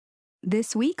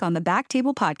This week on the Back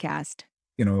Table Podcast.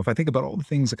 If I think about all the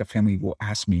things like a family will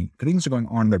ask me, the things are going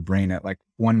on in their brain at like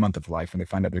 1 month of life when they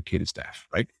find out their kid is deaf,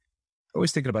 right?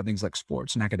 Always thinking about things like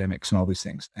sports and academics and all these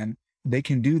things. And they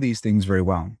can do these things very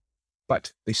well,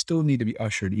 but they still need to be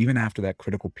ushered even after that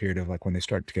critical period of like when they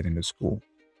start to get into school.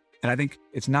 And I think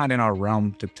it's not in our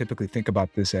realm to typically think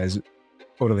about this as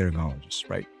otolaryngologists,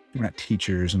 right? We're not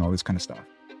teachers and all this kind of stuff.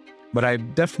 But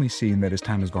I've definitely seen that as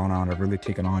time has gone on, I've really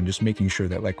taken on just making sure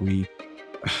that like we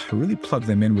really plug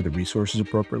them in with the resources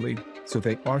appropriately. So if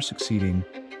they are succeeding,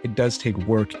 it does take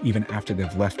work even after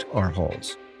they've left our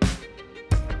halls.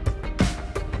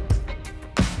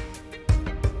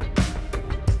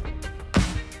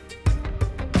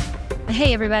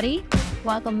 Hey, everybody.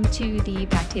 Welcome to the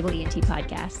Back Table ENT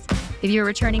podcast. If you're a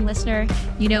returning listener,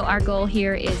 you know our goal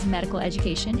here is medical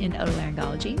education in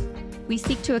otolaryngology. We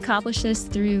seek to accomplish this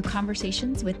through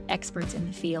conversations with experts in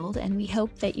the field, and we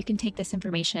hope that you can take this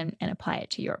information and apply it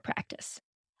to your practice.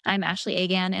 I'm Ashley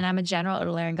Agan, and I'm a general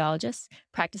otolaryngologist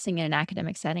practicing in an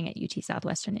academic setting at UT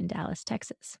Southwestern in Dallas,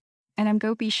 Texas. And I'm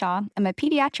Gopi Shah. I'm a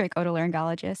pediatric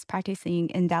otolaryngologist practicing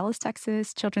in Dallas,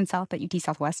 Texas, Children's Health at UT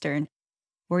Southwestern.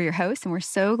 We're your hosts, and we're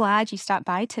so glad you stopped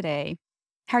by today.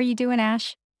 How are you doing,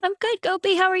 Ash? I'm good,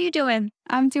 Gopi. How are you doing?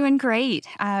 I'm doing great.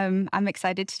 I'm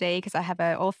excited today because I have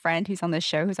an old friend who's on the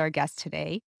show who's our guest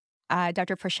today,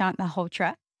 Dr. Prashant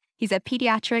Malhotra. He's a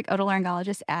pediatric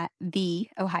otolaryngologist at The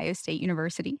Ohio State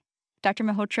University. Dr.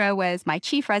 Malhotra was my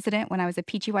chief resident when I was a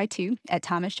PGY2 at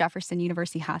Thomas Jefferson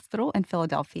University Hospital in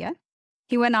Philadelphia.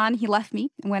 He left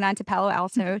me and went on to Palo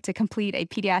Alto to complete a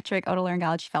pediatric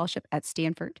otolaryngology fellowship at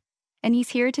Stanford. And he's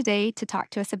here today to talk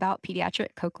to us about pediatric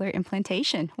cochlear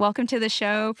implantation. Welcome to the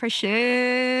show,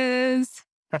 Precious.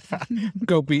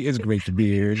 Gopi, it's great to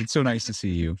be here. It's so nice to see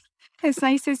you. It's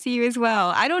nice to see you as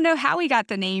well. I don't know how we got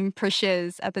the name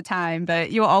Precious at the time,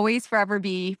 but you'll always forever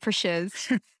be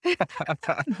Precious.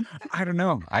 I don't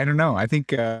know. I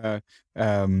think,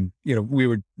 we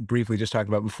were briefly just talking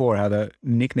about before how the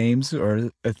nicknames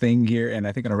are a thing here. And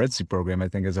I think in a residency program, I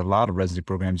think there's a lot of residency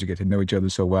programs, you get to know each other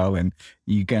so well and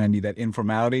you kind of need that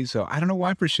informality. So I don't know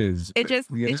why Precious. It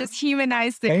just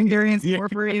humanized the experience more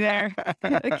for me there.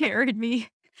 It carried me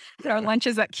at our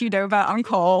lunches at Qdoba on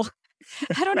call.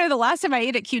 I don't know. The last time I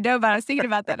ate at Qdoba, I was thinking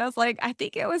about that. I was like, I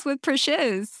think it was with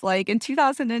Precious, like in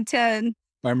 2010.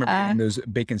 I remember eating those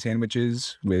bacon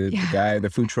sandwiches with the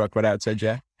food truck right outside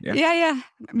Jack. Yeah.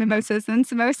 Mimosas and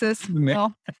samosas.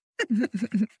 Well,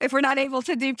 if we're not able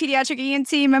to do pediatric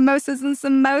ENT, mimosas and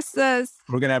samosas.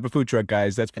 We're going to have a food truck,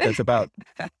 guys. That's what that's about.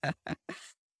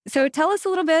 So tell us a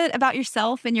little bit about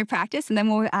yourself and your practice, and then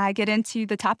we'll get into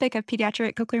the topic of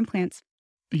pediatric cochlear implants.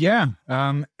 Yeah.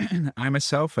 I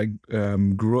myself, I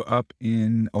grew up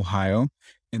in Ohio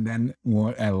and then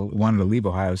I wanted to leave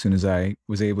Ohio as soon as I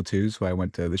was able to. So I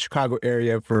went to the Chicago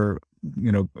area for,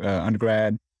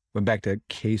 undergrad, went back to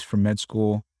Case for med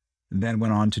school, and then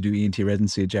went on to do ENT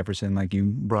residency at Jefferson, like you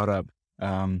brought up.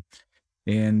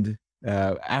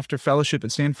 After fellowship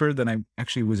at Stanford, then I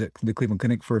actually was at the Cleveland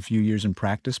Clinic for a few years in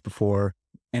practice before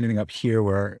ending up here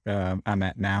where I'm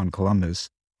at now in Columbus.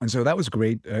 And so that was a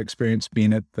great experience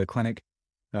being at the clinic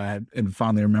and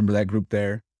fondly remember that group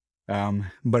there.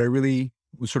 But I really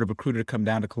was sort of recruited to come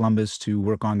down to Columbus to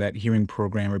work on that hearing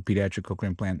program or pediatric cochlear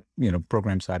implant,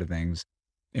 program side of things.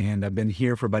 And I've been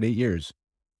here for about 8 years.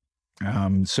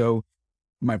 So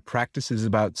my practice is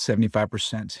about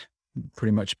 75%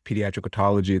 pretty much pediatric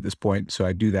otology at this point. So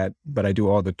I do that, but I do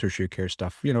all the tertiary care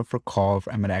stuff, for call.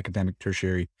 I'm an academic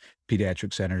tertiary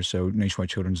pediatric center. So Nationwide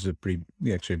Children's is a pretty,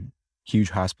 actually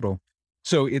huge hospital.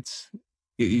 So it's,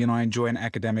 I enjoy an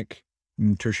academic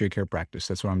tertiary care practice.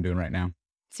 That's what I'm doing right now.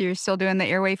 So you're still doing the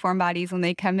airway form bodies when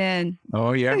they come in.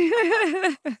 Oh, yeah.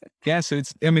 Yeah. So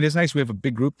it's nice. We have a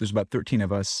big group. There's about 13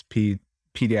 of us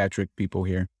pediatric people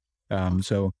here.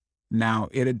 So now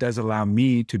it does allow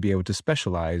me to be able to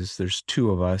specialize. There's 2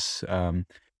 of us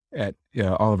at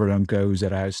Oliver Dunko, who's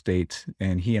at Ohio State,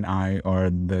 and he and I are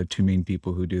the 2 main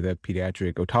people who do the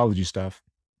pediatric otology stuff.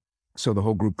 So the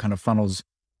whole group kind of funnels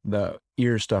the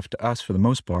ear stuff to us for the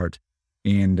most part.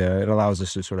 And it allows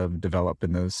us to sort of develop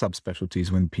in the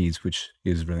subspecialties within peds, which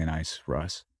is really nice for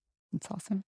us. That's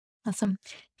awesome. Awesome.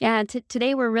 Yeah,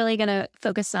 today we're really going to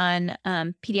focus on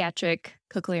pediatric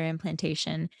cochlear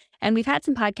implantation. And we've had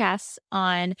some podcasts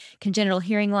on congenital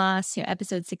hearing loss.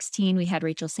 Episode 16, we had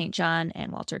Rachel St. John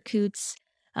and Walter Coots.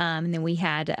 And then we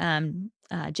had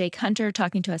Jake Hunter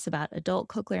talking to us about adult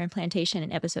cochlear implantation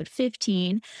in episode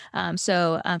 15.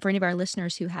 So for any of our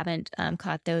listeners who haven't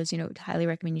caught those, highly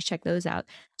recommend you check those out.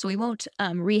 So we won't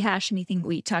rehash anything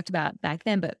we talked about back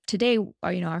then, but today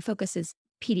our focus is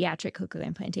pediatric cochlear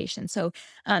implantation. So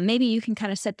maybe you can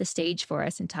kind of set the stage for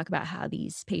us and talk about how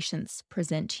these patients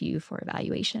present to you for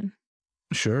evaluation.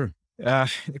 Sure.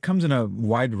 It comes in a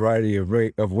wide variety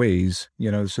of ways,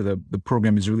 so the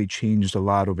program has really changed a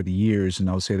lot over the years. And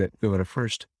I'll say that when it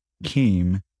first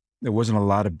came, there wasn't a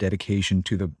lot of dedication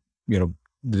to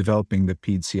developing the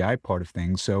PED-CI part of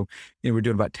things. So, we're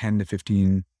doing about 10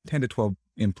 to 12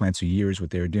 implants a year is what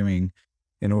they were doing.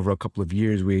 And over a couple of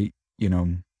years, one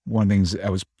of the things I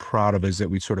was proud of is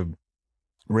that we sort of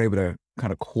were able to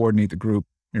kind of coordinate the group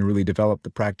and really develop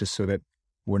the practice so that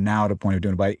we're now at a point of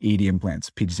doing about 80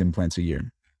 implants, PEDS implants a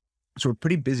year. So we're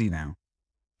pretty busy now.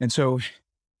 And so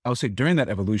I'll say during that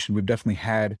evolution, we've definitely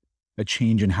had a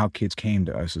change in how kids came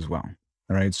to us as well.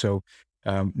 All right. So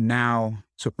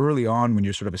so early on, when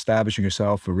you're sort of establishing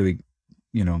yourself or really,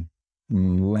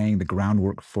 laying the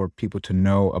groundwork for people to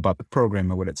know about the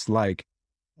program and what it's like,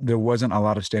 there wasn't a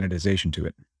lot of standardization to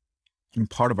it. And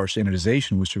part of our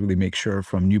standardization was to really make sure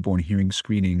from newborn hearing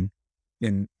screening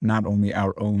in not only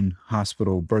our own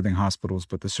hospital, birthing hospitals,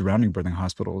 but the surrounding birthing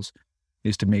hospitals,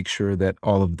 is to make sure that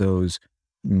all of those,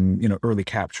 early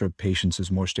capture of patients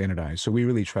is more standardized. So we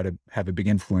really try to have a big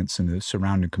influence in the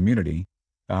surrounding community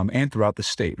and throughout the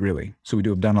state, really. So we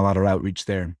have done a lot of outreach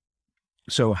there.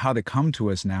 So how they come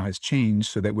to us now has changed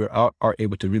so that we are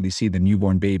able to really see the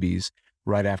newborn babies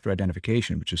right after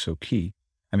identification, which is so key.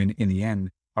 I mean, in the end,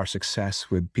 our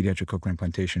success with pediatric cochlear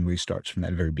implantation really starts from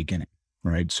that very beginning,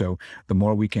 right? So the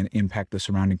more we can impact the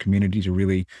surrounding community to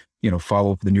really,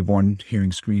 follow up the newborn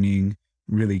hearing screening,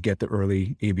 really get the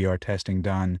early ABR testing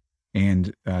done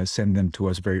and send them to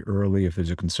us very early if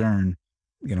there's a concern,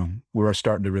 we're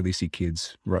starting to really see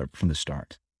kids right from the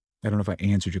start. I don't know if I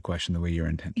answered your question the way you're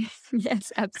intending.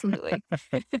 Yes, absolutely.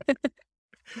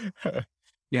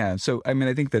 Yeah. So, I mean,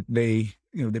 I think that they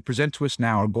present to us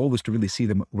now. Our goal is to really see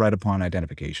them right upon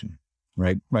identification,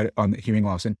 right? Right on the hearing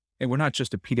loss. And we're not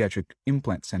just a pediatric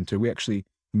implant center. We actually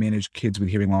manage kids with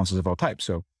hearing losses of all types.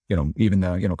 So, even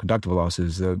the, conductive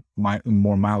losses, the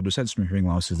more milder sensory hearing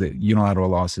losses, the unilateral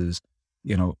losses,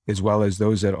 as well as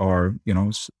those that are,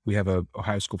 we have a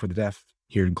Ohio School for the Deaf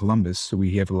here in Columbus. So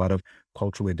we have a lot of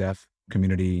culturally deaf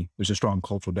community. There's a strong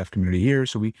cultural deaf community here.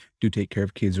 So we do take care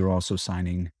of kids who are also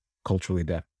signing culturally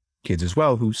deaf kids as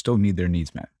well, who still need their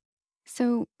needs met.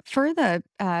 So for the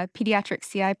pediatric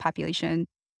CI population,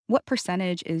 what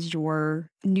percentage is your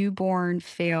newborn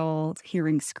failed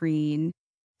hearing screen?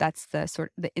 That's the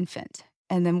infant.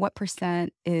 And then what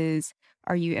percent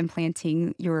are you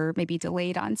implanting your maybe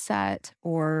delayed onset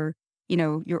or,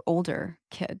 your older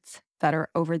kids that are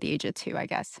over the age of 2, I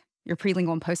guess, your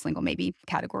prelingual and postlingual maybe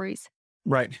categories?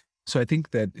 Right. So I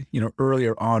think that,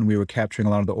 earlier on, we were capturing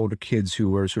a lot of the older kids who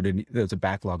were there's a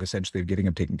backlog essentially of getting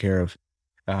them taken care of.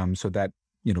 So that,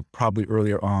 probably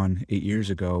earlier on, 8 years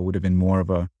ago, would have been more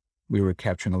of we were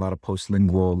capturing a lot of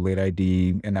postlingual, late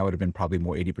ID, and that would have been probably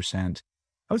more 80%.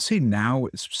 I would say now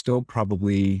it's still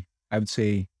probably,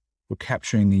 we're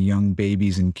capturing the young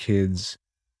babies and kids,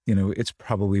 it's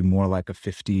probably more like a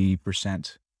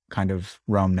 50% kind of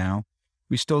realm now.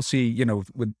 We still see,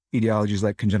 with etiologies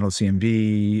like congenital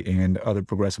CMV and other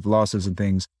progressive losses and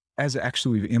things, as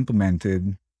actually we've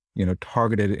implemented,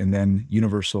 targeted and then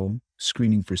universal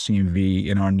screening for CMV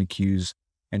in our NICUs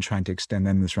and trying to extend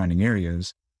them in the surrounding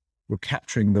areas, we're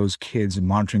capturing those kids and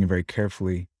monitoring it very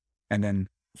carefully and then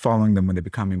following them when they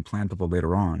become implantable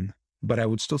later on. But I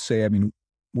would still say,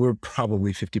 we're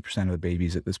probably 50% of the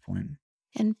babies at this point.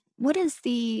 And what does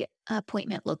the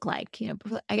appointment look like?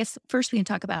 I guess first we can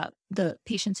talk about the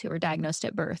patients who were diagnosed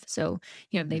at birth. So,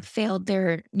 they've failed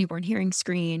their newborn hearing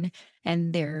screen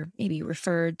and they're maybe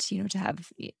referred, to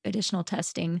have additional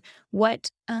testing.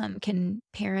 What can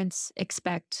parents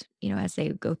expect, as they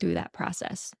go through that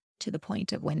process to the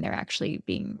point of when they're actually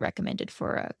being recommended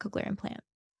for a cochlear implant?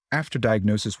 After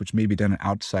diagnosis, which may be done in an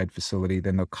outside facility,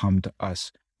 then they'll come to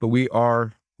us. But we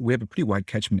have a pretty wide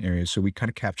catchment area, so we kind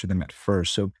of capture them at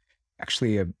first. So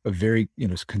actually a very,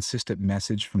 consistent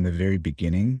message from the very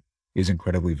beginning is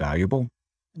incredibly valuable.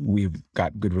 We've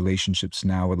got good relationships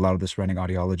now with a lot of the surrounding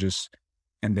audiologists,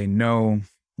 and they know,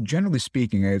 generally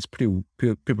speaking, people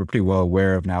are pretty well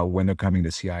aware of now when they're coming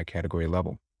to CI category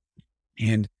level.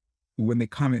 And when they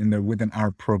come and they're within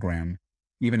our program,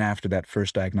 even after that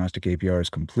first diagnostic APR is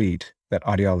complete, that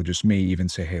audiologist may even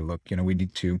say, hey, look, we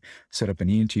need to set up an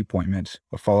ENT appointment,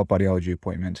 a follow-up audiology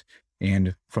appointment.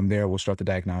 And from there, we'll start the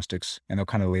diagnostics and they'll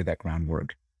kind of lay that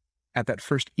groundwork. At that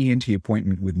first ENT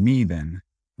appointment with me then,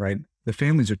 right, the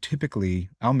families are typically,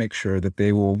 I'll make sure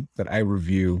that I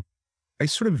review. I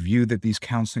sort of view that these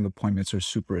counseling appointments are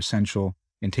super essential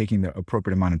in taking the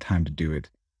appropriate amount of time to do it.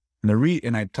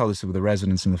 And I tell this with the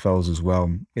residents and the fellows as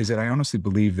well, is that I honestly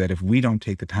believe that if we don't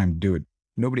take the time to do it,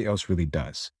 nobody else really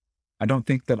does. I don't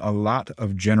think that a lot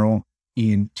of general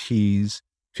ENTs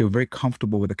feel very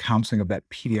comfortable with the counseling of that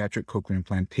pediatric cochlear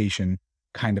implantation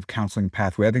kind of counseling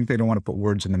pathway. I think they don't want to put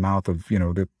words in the mouth of,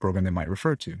 the program they might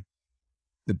refer to.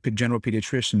 The general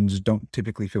pediatricians don't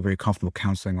typically feel very comfortable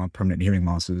counseling on permanent hearing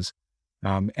losses.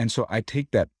 And so I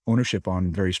take that ownership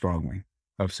on very strongly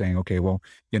of saying, okay, well,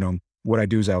 what I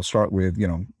do is I'll start with,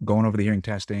 going over the hearing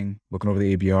testing, looking over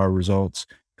the ABR results,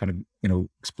 kind of,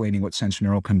 explaining what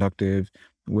sensorineural conductive,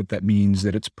 what that means,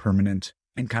 that it's permanent,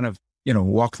 and kind of,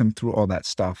 walk them through all that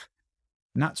stuff.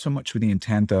 Not so much with the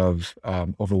intent of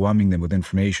overwhelming them with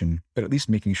information, but at least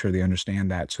making sure they understand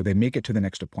that so they make it to the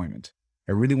next appointment.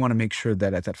 I really want to make sure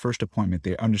that at that first appointment,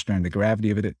 they understand the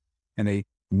gravity of it and they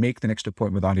make the next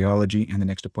appointment with audiology and the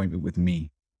next appointment with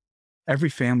me. Every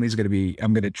family is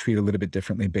I'm going to treat a little bit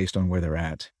differently based on where they're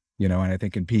at, and I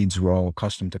think in peds, we're all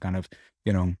accustomed to kind of,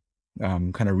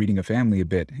 kind of reading a family a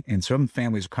bit. And some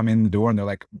families come in the door and they're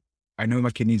like, I know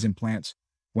my kid needs implants.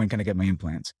 When can I get my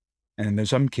implants? And there's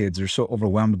some kids are so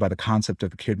overwhelmed by the concept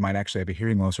of the kid might actually have a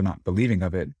hearing loss or not believing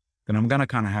of it, then I'm going to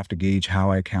kind of have to gauge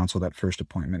how I counsel that first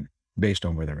appointment based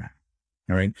on where they're at.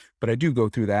 All right. But I do go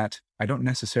through that. I don't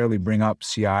necessarily bring up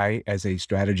CI as a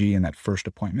strategy in that first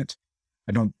appointment.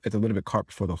 It's a little bit cart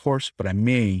before the horse, but I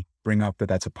may bring up that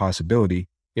that's a possibility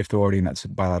if they're already in that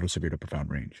bilateral severe to profound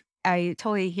range. I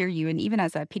totally hear you. And even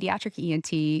as a pediatric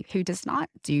ENT who does not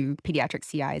do pediatric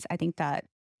CIs, I think that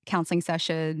counseling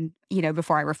session,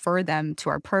 before I refer them to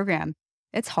our program,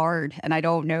 it's hard. And I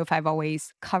don't know if I've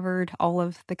always covered all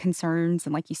of the concerns.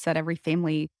 And like you said, every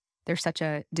family, there's such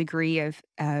a degree of,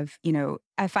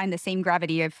 I find the same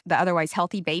gravity of the otherwise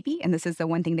healthy baby. And this is the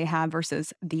one thing they have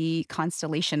versus the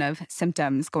constellation of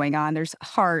symptoms going on. There's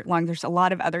heart, lung, there's a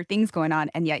lot of other things going on.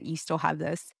 And yet you still have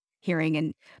this hearing.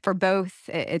 And for both,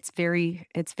 it's very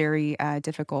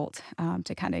difficult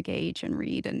to kind of gauge and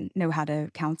read and know how to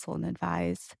counsel and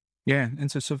advise. Yeah. And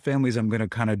so some families, I'm going to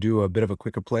kind of do a bit of a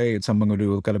quicker play, and some I'm going to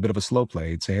do a bit of a slow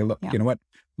play and say, hey, look, Yeah. you know what?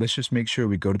 Let's just make sure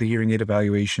we go to the hearing aid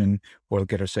evaluation or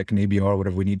get our second ABR,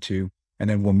 whatever we need to, and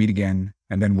then we'll meet again,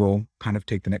 and then we'll kind of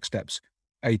take the next steps.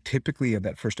 I typically at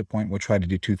that first appointment will try to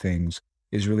do two things,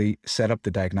 is really set up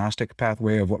the diagnostic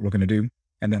pathway of what we're going to do,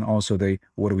 and then also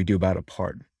what do we do about a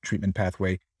part treatment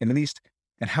pathway, and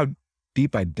how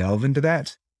deep I delve into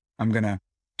that, I'm going to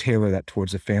tailor that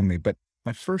towards the family. But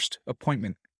my first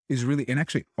appointment is really, and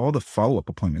actually all the follow-up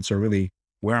appointments are really,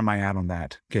 where am I at on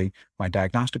that? Okay. My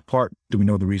diagnostic part, do we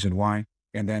know the reason why?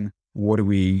 And then what are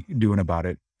we doing about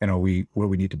it? And where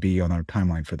we need to be on our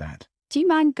timeline for that? Do you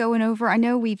mind going over, I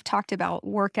know we've talked about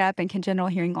workup and congenital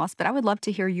hearing loss, but I would love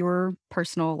to hear your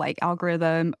personal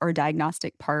algorithm or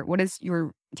diagnostic part. Do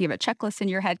you have a checklist in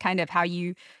your head, kind of how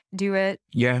you do it?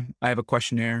 Yeah, I have a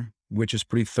questionnaire, which is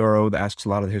pretty thorough, that asks a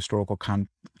lot of the historical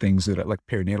things that are like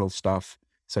perinatal stuff,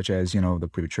 such as, the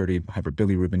prematurity,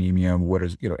 hyperbilirubinemia, what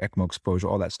is, ECMO exposure,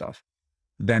 all that stuff.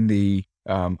 Then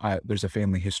there's a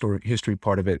family history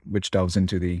part of it, which delves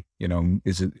into the,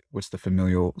 what's the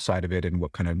familial side of it and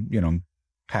what kind of,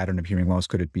 pattern of hearing loss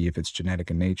could it be if it's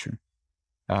genetic in nature.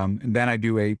 And then I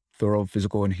do a thorough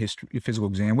physical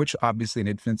exam, which obviously in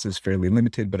infants is fairly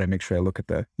limited, but I make sure I look at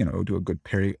do a good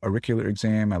periauricular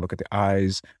exam. I look at the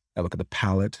eyes, I look at the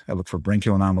palate, I look for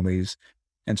branchial anomalies.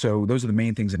 And so those are the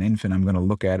main things in infant I'm going to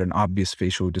look at, an obvious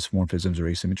facial dysmorphisms or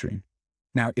asymmetry.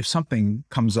 Now, if something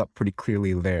comes up pretty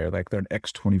clearly there, like they're an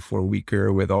X24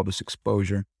 weaker with all this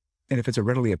exposure, and if it's a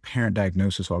readily apparent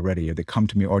diagnosis already, or they come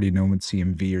to me already knowing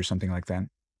CMV or something like that,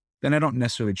 then I don't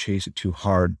necessarily chase it too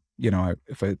hard,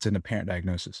 if it's an apparent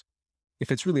diagnosis.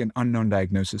 If it's really an unknown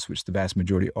diagnosis, which the vast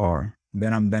majority are,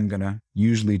 then I'm then going to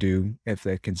usually do, if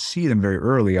I can see them very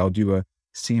early, I'll do a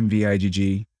CMV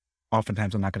IgG.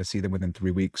 Oftentimes, I'm not going to see them within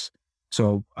 3 weeks.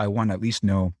 So I want to at least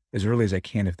know as early as I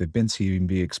can if they've been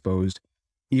CMV exposed,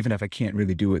 even if I can't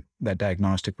really do that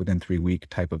diagnostic within 3-week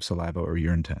type of saliva or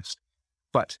urine test.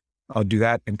 But I'll do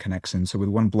that in Connexin. So with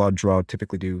one blood draw, I'll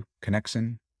typically do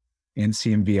Connexin and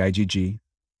CMV IgG.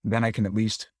 Then I can at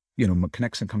least,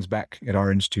 Connexin comes back at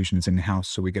our institution, it's in-house,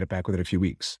 so we get it back within a few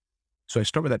weeks. So I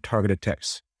start with that targeted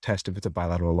test if it's a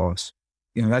bilateral loss.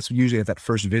 That's usually at that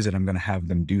first visit, I'm going to have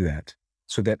them do that,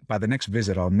 so that by the next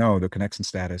visit, I'll know the Connexin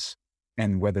status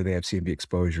and whether they have CMV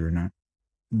exposure or not.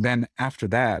 Then after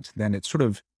that, then it's sort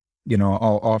of,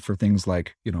 I'll offer things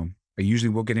like, I usually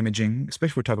will get imaging,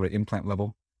 especially if we're talking about implant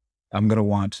level. I'm going to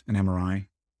want an MRI,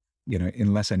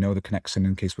 unless I know the Connexin,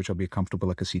 in case which I'll be comfortable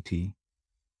like a CT.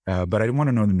 But I want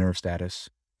to know the nerve status,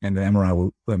 and the MRI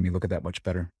will let me look at that much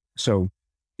better. So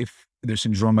if they're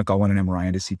syndromic, I'll want an MRI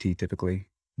and a CT typically.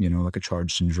 like a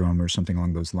charge syndrome or something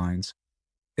along those lines.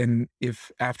 And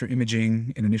if after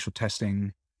imaging and initial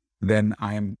testing, then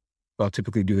I'll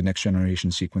typically do the next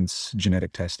generation sequence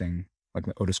genetic testing, like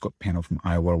the otoscope panel from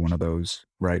Iowa or one of those,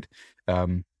 right?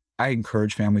 I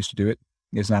encourage families to do it.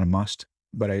 It's not a must,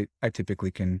 but I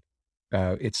typically can,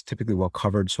 it's typically well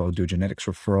covered. So I'll do a genetics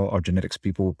referral. Our genetics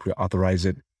people will pre-authorize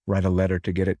it, write a letter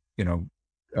to get it,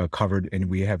 covered. And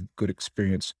we have good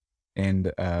experience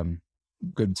and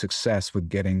good success with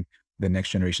getting the next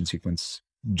generation sequence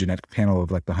genetic panel of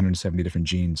like the 170 different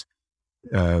genes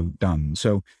done.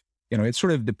 So, it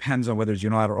sort of depends on whether it's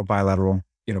unilateral or bilateral,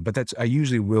 but I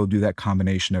usually will do that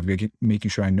combination of making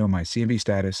sure I know my CMV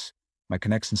status, my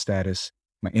connexin status,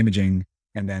 my imaging,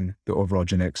 and then the overall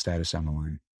genetic status down the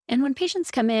line. And when patients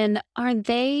come in, are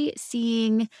they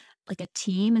seeing like a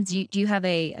team? Do you have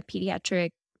a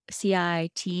pediatric CI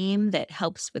team that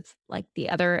helps with like the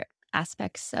other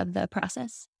aspects of the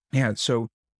process? Yeah. So,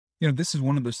 this is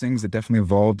one of those things that definitely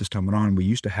evolved as time went on. We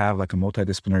used to have like a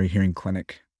multidisciplinary hearing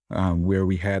clinic where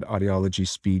we had audiology,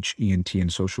 speech, ENT,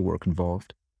 and social work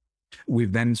involved.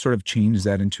 We've then sort of changed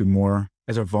that into more,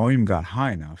 as our volume got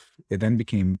high enough, it then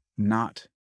became not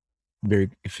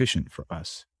very efficient for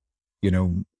us.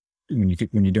 When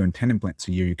you're doing 10 implants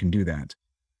a year, you can do that.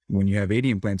 When you have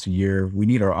 80 implants a year, we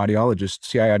need our audiologist,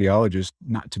 CI audiologist,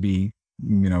 not to be,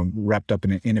 wrapped up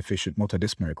in an inefficient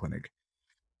multidisciplinary clinic.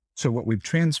 So what we've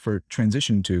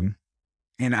transitioned to,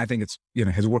 and I think it's,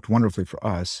 has worked wonderfully for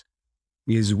us,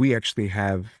 is we actually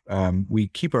have, we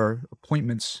keep our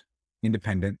appointments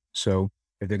independent. So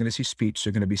if they're going to see speech,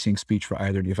 they're going to be seeing speech for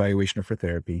either the evaluation or for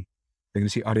therapy. They're going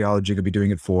to see audiology, they'll be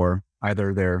doing it for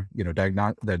either their,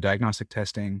 their diagnostic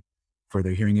testing, for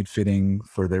their hearing aid fitting,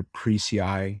 for their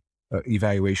pre-CI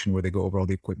evaluation where they go over all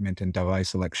the equipment and device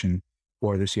selection,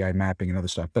 or their CI mapping and other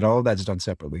stuff. But all of that's done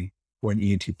separately, or an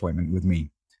ENT appointment with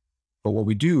me. But what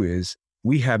we do is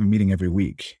we have a meeting every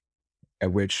week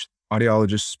at which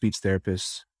audiologists, speech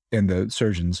therapists, and the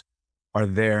surgeons are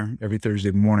there every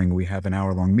Thursday morning. We have an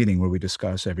hour-long meeting where we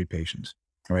discuss every patient.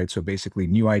 All right. So basically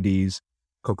new IDs,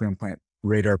 cochlear implant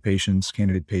radar patients,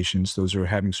 candidate patients, those who are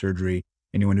having surgery,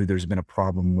 anyone who there's been a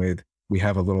problem with, we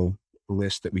have a little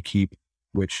list that we keep,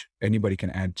 which anybody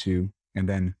can add to. And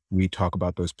then we talk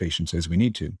about those patients as we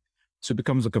need to. So it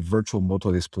becomes like a virtual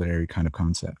multidisciplinary kind of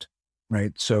concept,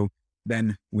 right? So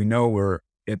then we know we're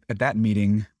at that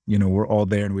meeting, we're all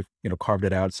there and we've, carved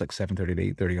it out. It's like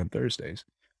 7:30 to 8:30 on Thursdays.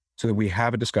 So that we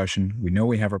have a discussion. We know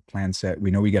we have our plan set. We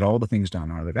know we get all the things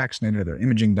done. Are they vaccinated? Are their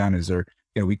imaging done? Is there,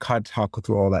 we talk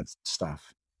through all that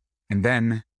stuff. And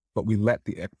then, but we let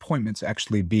the appointments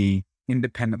actually be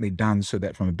independently done so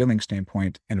that from a billing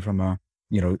standpoint and from a,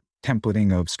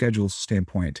 templating of schedules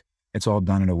standpoint, it's all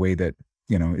done in a way that,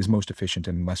 is most efficient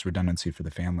and less redundancy for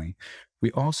the family.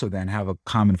 We also then have a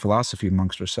common philosophy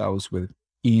amongst ourselves with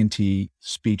ENT,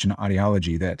 speech, and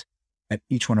audiology that at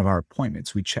each one of our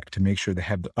appointments, we check to make sure they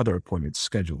have the other appointments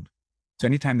scheduled. So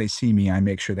anytime they see me, I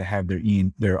make sure they have their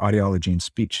audiology and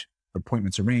speech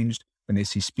appointments arranged. When they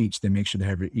see speech, they make sure they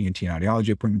have their ENT and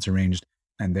audiology appointments arranged.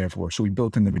 And therefore, so we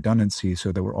built in the redundancy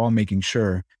so that we're all making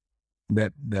sure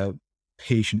that the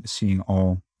patient is seeing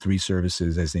all three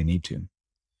services as they need to.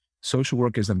 Social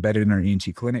work is embedded in our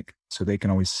ENT clinic, so they can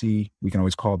always see, we can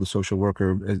always call the social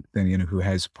worker who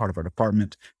has part of our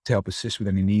department to help assist with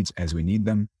any needs as we need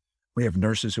them. We have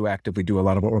nurses who actively do a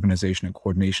lot of our organization and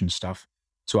coordination stuff.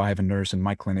 So I have a nurse in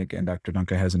my clinic and Dr.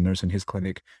 Duncan has a nurse in his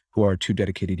clinic who are two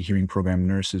dedicated hearing program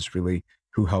nurses really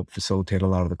who help facilitate a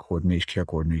lot of the care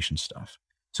coordination stuff.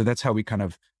 So that's how we kind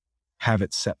of have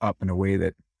it set up in a way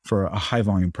that for a high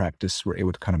volume practice, we're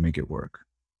able to kind of make it work.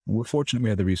 We're fortunate we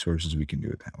have the resources, we can do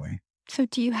it that way. So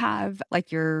do you have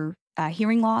like your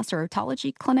hearing loss or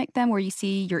otology clinic then where you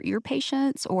see your ear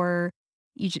patients, or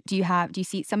do you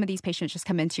see some of these patients just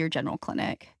come into your general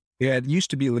clinic? Yeah, it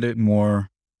used to be a little bit more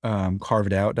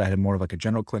carved out. I had more of like a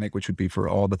general clinic, which would be for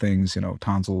all the things,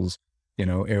 tonsils,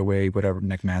 airway, whatever,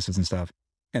 neck masses and stuff.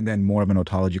 And then more of an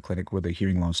otology clinic where the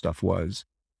hearing loss stuff was.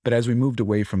 But as we moved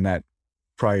away from that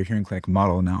prior hearing clinic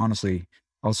model, now honestly,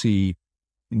 I'll see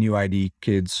new ID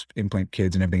kids, implant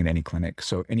kids and everything in any clinic.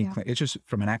 So it's just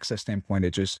from an access standpoint,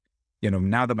 it just,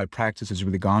 now that my practice has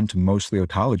really gone to mostly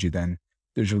otology, then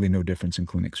there's really no difference in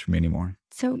clinics for me anymore.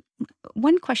 So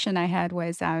one question I had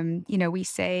was, we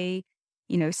say,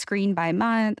 screen by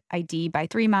month, ID by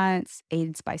 3 months,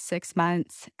 AIDS by 6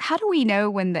 months. How do we know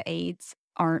when the AIDS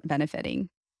aren't benefiting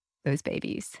those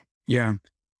babies? Yeah.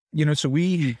 So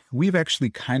we've actually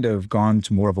kind of gone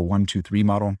to more of a 1, 2, 3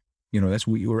 model. That's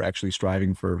what we were actually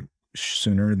striving for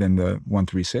sooner than the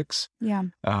 136, Yeah.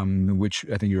 which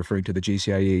I think you're referring to the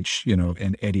JCIH,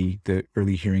 and EDI, the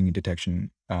early hearing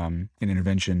detection and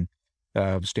intervention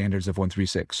standards of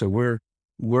 136. So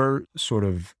we're sort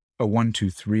of a 1, 2,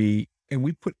 3, and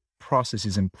we put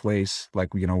processes in place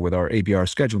like, with our ABR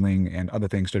scheduling and other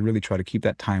things to really try to keep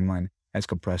that timeline as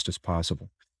compressed as possible.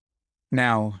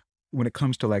 Now, when it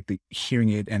comes to like the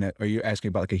hearing aid, and are you asking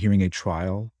about like a hearing aid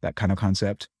trial, that kind of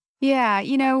concept? Yeah,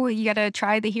 you got to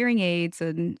try the hearing aids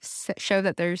and show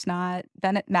that there's not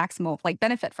maximal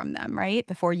benefit from them, right?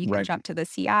 Before you can Right. jump to the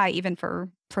CI, even for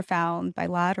profound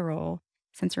bilateral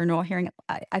sensory neural hearing.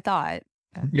 I thought.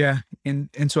 Yeah. And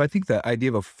so I think the idea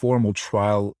of a formal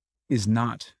trial is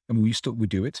not, I mean, we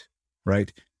do it,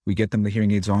 right? We get them the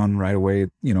hearing aids on right away,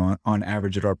 on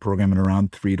average at our program at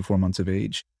around 3 to 4 months of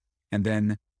age. And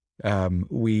then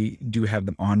we do have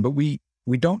them on, but we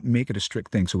don't make it a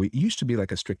strict thing. So it used to be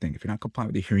like a strict thing. If you're not compliant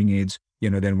with the hearing aids,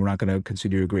 then we're not going to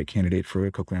consider you a great candidate for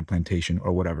a cochlear implantation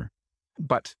or whatever.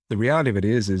 But the reality of it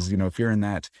is, if you're in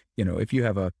that, if you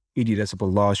have a 80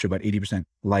 decibel loss, you're about 80%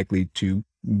 likely to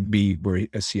be where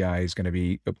a CI is going to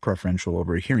be preferential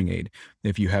over a hearing aid.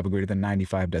 If you have a greater than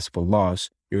 95 decibel loss,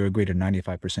 you're a greater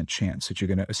 95% chance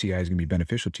that a CI is going to be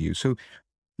beneficial to you. So,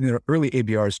 early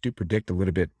ABRs do predict a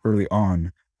little bit early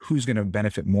on who's going to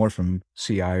benefit more from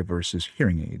CI versus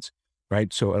hearing aids,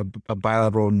 right? So a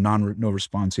bilateral no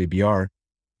response ABR,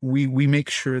 we make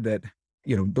sure that,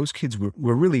 those kids,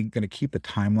 we're really going to keep the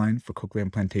timeline for cochlear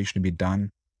implantation to be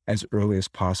done as early as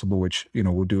possible, which,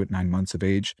 we'll do at 9 months of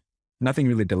age. Nothing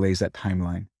really delays that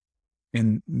timeline.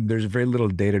 And there's very little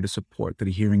data to support that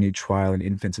a hearing aid trial in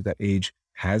infants at that age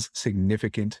has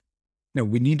significant. No,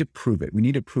 we need to prove it. We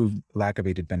need to prove lack of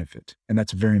aided benefit. And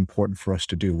that's very important for us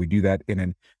to do. We do that in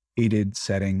an aided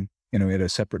setting, at a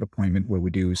separate appointment where we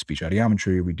do speech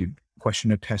audiometry, we do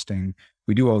questionnaire testing,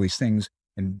 we do all these things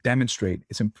and demonstrate.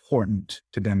 It's important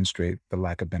to demonstrate the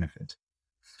lack of benefit.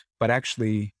 But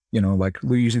actually, like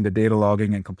we're using the data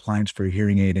logging and compliance for a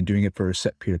hearing aid and doing it for a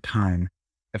set period of time.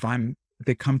 If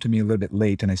they come to me a little bit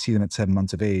late and I see them at 7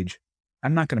 months of age,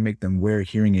 I'm not going to make them wear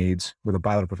hearing aids with a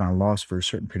bilateral profound loss for a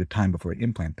certain period of time before I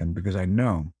implant them, because I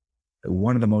know that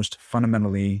one of the most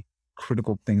fundamentally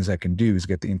critical things I can do is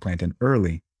get the implant in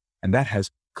early. And that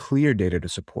has clear data to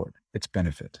support its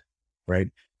benefit, right?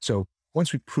 So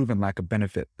once we've proven lack of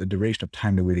benefit, the duration of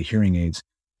time to wear the hearing aids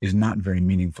is not very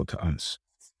meaningful to us,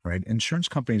 right? Insurance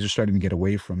companies are starting to get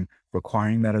away from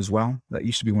requiring that as well. That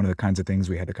used to be one of the kinds of things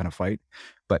we had to kind of fight,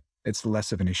 but it's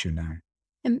less of an issue now.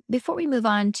 And before we move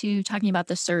on to talking about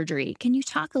the surgery, can you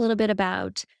talk a little bit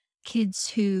about kids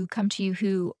who come to you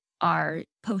who are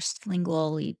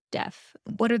postlingually deaf?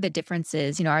 What are the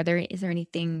differences? Is there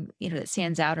anything, that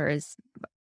stands out, or is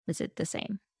it the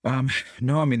same?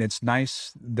 No, I mean, it's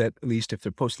nice that at least if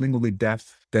they're postlingually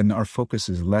deaf, then our focus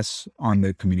is less on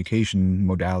the communication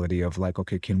modality of like,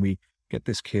 okay, can we get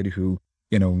this kid who,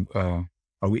 are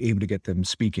we able to get them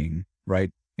speaking, right?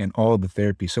 And all the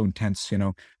therapy so intense,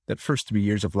 that first 3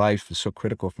 years of life is so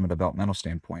critical from a developmental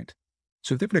standpoint.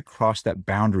 So if they're going to cross that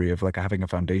boundary of like having a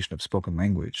foundation of spoken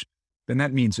language, then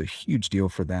that means a huge deal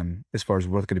for them as far as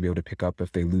what they're going to be able to pick up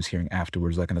if they lose hearing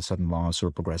afterwards, like in a sudden loss or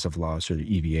a progressive loss or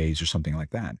EVAs or something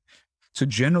like that. So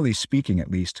generally speaking,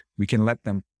 at least, we can let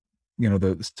them,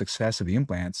 the success of the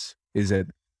implants is that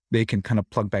they can kind of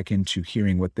plug back into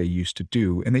hearing what they used to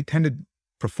do. And they tend to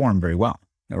perform very well,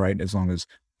 right? As long as,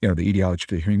 the etiology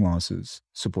for the hearing losses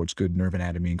supports good nerve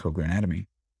anatomy and cochlear anatomy.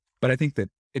 But I think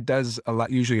that it does a lot.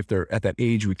 Usually if they're at that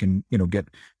age, we can, get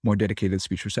more dedicated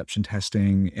speech reception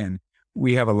testing. And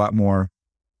we have a lot more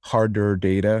harder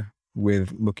data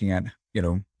with looking at,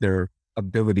 their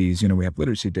abilities. We have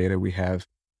literacy data. We have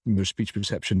their speech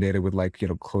perception data with like,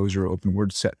 closure, open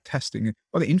word set testing.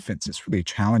 Well, the infants, it's really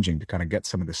challenging to kind of get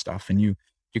some of this stuff. And you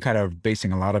kind of are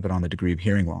basing a lot of it on the degree of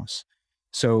hearing loss.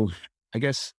 So I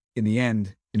guess in the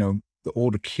end, the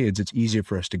older kids, it's easier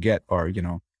for us to get our,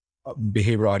 behavioral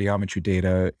audiometry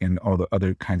data and all the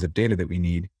other kinds of data that we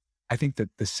need. I think that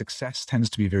the success tends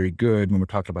to be very good when we're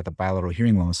talking about the bilateral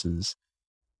hearing losses.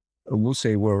 We'll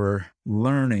say where we're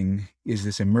learning is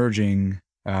this emerging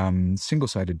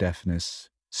single-sided deafness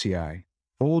CI.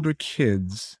 Older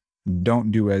kids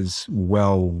don't do as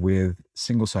well with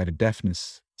single-sided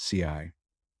deafness CI.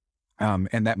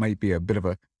 And that might be a bit of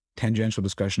a tangential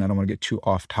discussion. I don't want to get too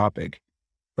off topic,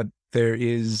 but there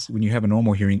is, when you have a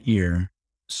normal hearing ear,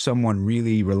 someone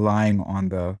really relying on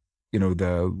the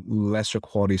lesser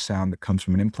quality sound that comes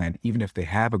from an implant, even if they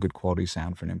have a good quality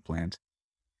sound for an implant,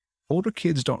 older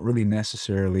kids don't really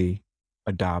necessarily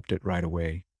adopt it right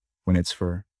away when it's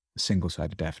for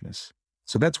single-sided deafness.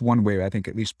 So that's one way I think,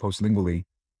 at least postlingually,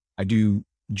 I'm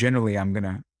going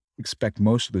to, expect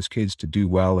most of those kids to do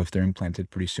well if they're implanted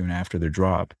pretty soon after their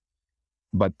drop.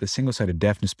 But the single-sided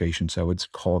deafness patients, I would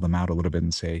call them out a little bit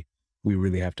and say, we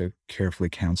really have to carefully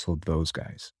counsel those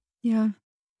guys. Yeah.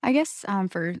 I guess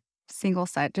for single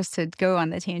side, just to go on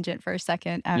the tangent for a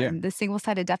second, the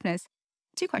single-sided deafness,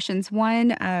 two questions.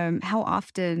 One, how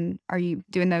often are you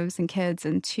doing those in kids?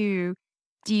 And two,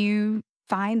 do you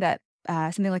find that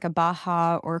something like a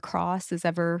Baha or Cross is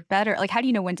ever better? Like, how do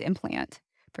you know when to implant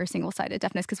for single-sided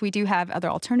deafness? Because we do have other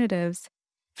alternatives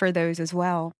for those as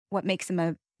well. What makes them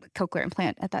a cochlear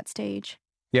implant at that stage?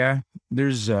 Yeah,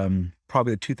 there's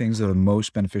probably the two things that are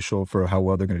most beneficial for how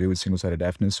well they're going to do with single-sided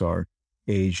deafness are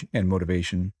age and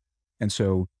motivation. And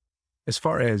so as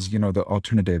far as, the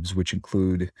alternatives, which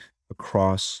include the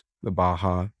Cross, the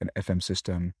Baha, an FM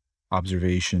system,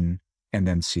 observation, and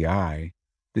then CI,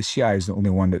 the CI is the only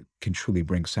one that can truly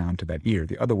bring sound to that ear.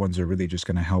 The other ones are really just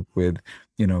going to help with,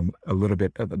 a little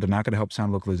bit, they're not going to help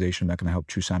sound localization, not going to help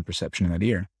true sound perception in that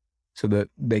ear. So that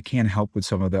they can help with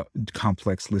some of the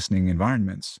complex listening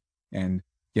environments and,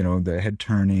 the head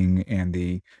turning and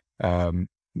the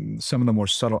some of the more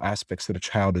subtle aspects that a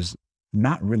child is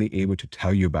not really able to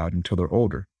tell you about until they're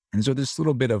older. And so this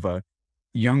little bit of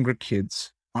younger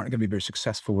kids aren't going to be very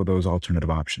successful with those alternative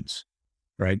options,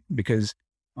 right? Because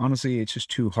honestly, it's just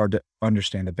too hard to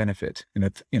understand the benefit. In a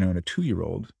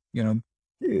 2-year-old,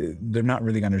 they're not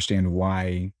really going to understand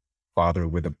why bother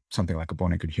with something like a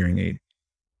bone-anchored hearing aid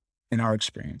in our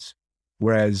experience.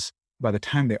 Whereas by the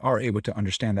time they are able to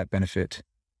understand that benefit,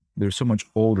 they're so much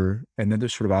older and then they're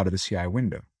sort of out of the CI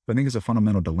window. But I think it's a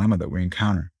fundamental dilemma that we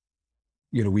encounter.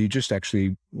 We just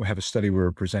actually have a study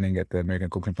we're presenting at the American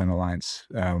Cochlear Implant Alliance,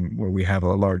 where we have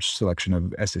a large selection of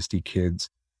SSD kids,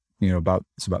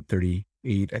 it's about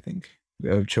 38, I think,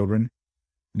 of children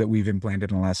that we've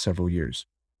implanted in the last several years.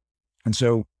 And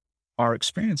so our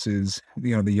experience is, the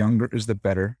younger is the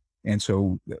better. And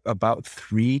so about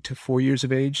 3 to 4 years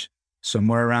of age,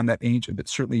 somewhere around that age, but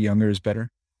certainly younger is better.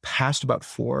 Past about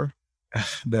 4,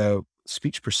 the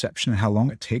speech perception and how long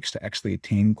it takes to actually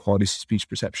attain quality speech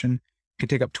perception could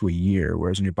take up to a year.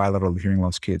 Whereas in your bilateral hearing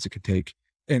loss kids, it could take,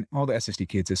 and all the SSD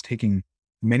kids, it's taking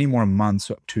many more months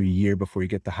up to a year before you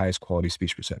get the highest quality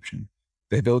speech perception.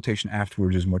 The habilitation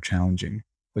afterwards is more challenging.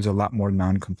 There's a lot more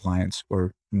non-compliance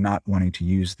or not wanting to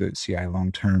use the CI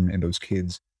long-term in those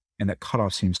kids. And that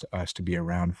cutoff seems to us to be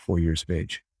around 4 years of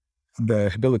age.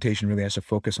 The habilitation really has to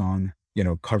focus on,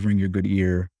 covering your good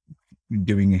ear,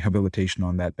 doing habilitation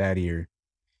on that bad ear.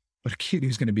 But a kid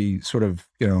who's going to be sort of,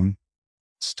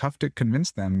 it's tough to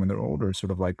convince them when they're older,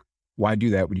 sort of like, why do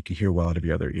that when you can hear well out of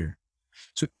your other ear?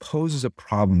 So it poses a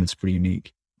problem that's pretty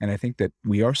unique. And I think that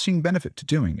we are seeing benefit to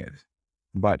doing it,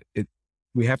 but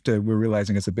we're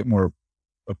realizing it's a bit more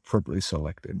appropriately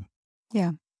selected.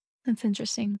 Yeah, that's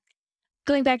interesting.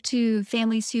 Going back to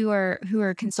families who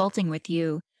are consulting with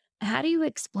you, how do you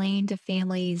explain to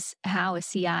families how a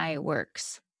CI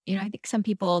works? I think some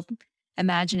people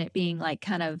imagine it being like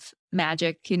kind of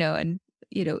magic, and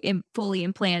fully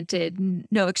implanted,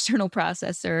 no external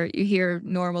processor. You hear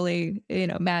normally,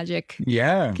 magic.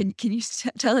 Yeah. Can you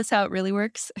tell us how it really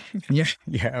works? Yeah,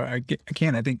 I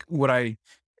can. I think what I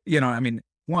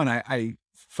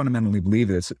fundamentally believe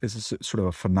this is sort of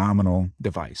a phenomenal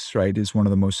device, right? It's one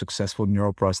of the most successful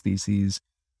neuroprostheses.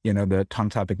 The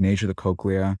tonotopic nature of the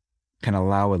cochlea can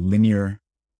allow a linear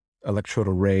electrode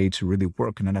array to really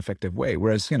work in an effective way.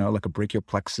 Whereas, like a brachial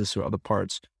plexus or other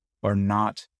parts are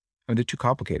not, they're too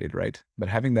complicated, right? But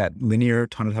having that linear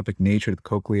tonotopic nature of the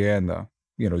cochlea and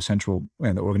the, central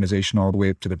and the organization all the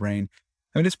way up to the brain,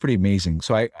 it's pretty amazing.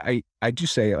 So I do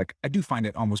say, I do find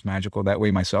it almost magical that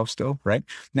way myself still, right?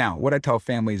 Now, what I tell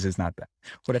families is not that.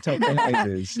 What I tell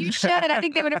families is... You should. I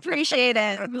think they would appreciate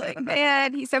it. Like,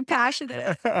 man, he's so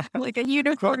passionate. Like a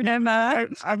unicorn.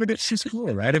 It's just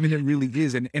cool, right? It really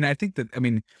is. And I think that,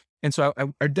 and so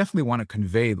I definitely want to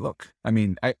convey, look,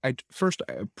 I first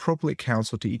appropriate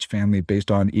counsel to each family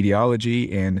based on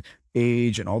etiology and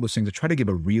age and all those things to try to give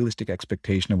a realistic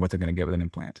expectation of what they're going to get with an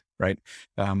implant, right?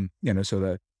 So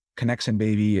the Connexin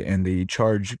baby and the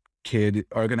Charge kid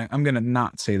I'm going to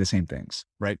not say the same things,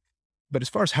 right? But as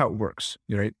far as how it works,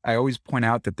 right? I always point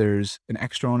out that there's an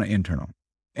external and an internal.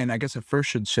 And I guess I first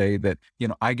should say that,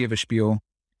 I give a spiel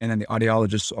and then the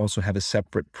audiologists also have a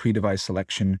separate pre-device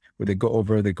selection where they go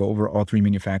over all 3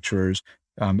 manufacturers.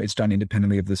 It's done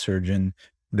independently of the surgeon.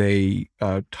 They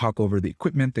talk over the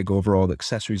equipment, they go over all the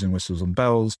accessories and whistles and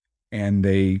bells, and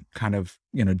they kind of,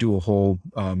 do a whole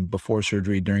before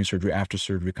surgery, during surgery, after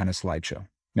surgery kind of slideshow.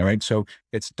 All right. So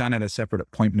it's done at a separate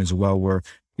appointment as well, where,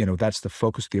 that's the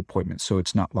focus of the appointment. So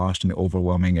it's not lost in the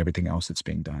overwhelming everything else that's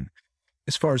being done.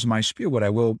 As far as my spiel, what I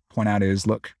will point out is,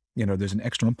 look, there's an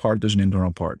external part, there's an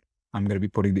internal part. I'm going to be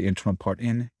putting the internal part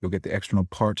in. You'll get the external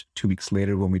part 2 weeks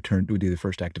later when we do the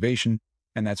first activation.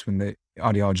 And that's when the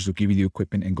audiologist will give you the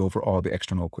equipment and go over all the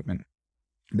external equipment.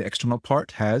 The external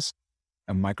part has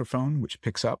a microphone, which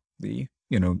picks up the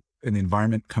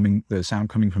sound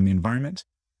coming from the environment.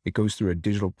 It goes through a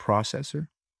digital processor,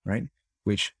 right?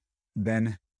 Which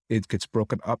then it gets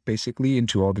broken up basically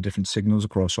into all the different signals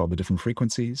across all the different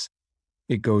frequencies.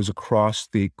 It goes across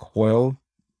the coil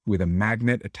with a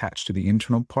magnet attached to the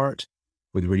internal part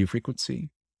with radio frequency.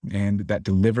 And that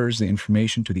delivers the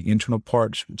information to the internal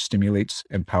part, which stimulates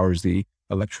and powers the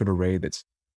electrode array that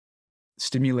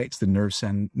stimulates the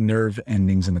nerve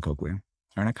endings in the cochlea.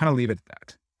 And I kind of leave it at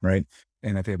that, right?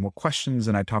 And if they have more questions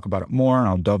and I talk about it more and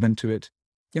I'll delve into it,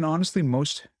 honestly,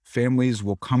 most families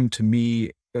will come to me.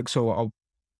 So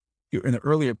in the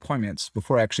early appointments,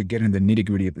 before I actually get into the nitty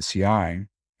gritty of the CI,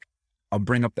 I'll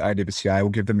bring up the idea of the CI. We'll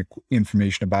give them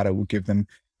information about it. We'll give them,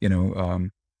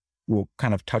 we'll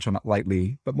kind of touch on it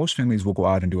lightly, but most families will go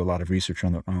out and do a lot of research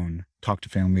on their own, talk to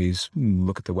families,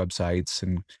 look at the websites,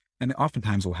 and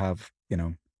oftentimes we'll have,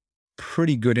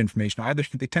 pretty good information.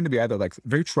 They tend to be either like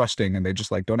very trusting and they just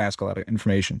like don't ask a lot of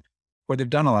information, or they've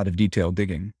done a lot of detailed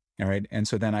digging. All right. And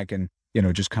so then I can,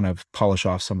 just kind of polish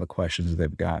off some of the questions that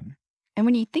they've got. And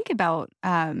when you think about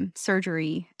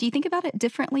surgery, do you think about it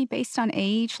differently based on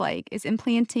age? Like, is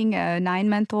implanting a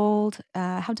 9-month-old,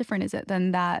 how different is it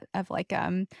than that of like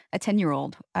a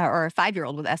 10-year-old or a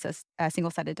 5-year-old with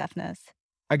single-sided deafness?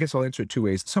 I guess I'll answer it 2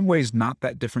 ways. Some ways not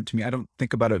that different to me. I don't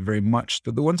think about it very much.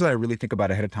 The ones that I really think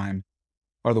about ahead of time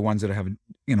are the ones that have,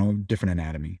 different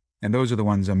anatomy. And those are the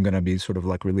ones I'm going to be sort of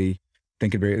like really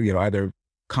thinking very, either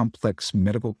complex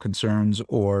medical concerns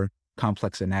or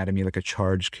complex anatomy, like a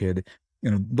charged kid.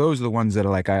 Those are the ones that are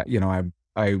like,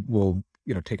 I will,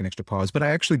 take an extra pause. But I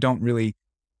actually don't really,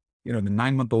 the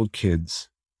 9-month-old kids,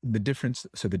 the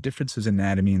differences in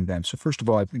anatomy in them. So first of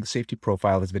all, I think the safety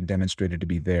profile has been demonstrated to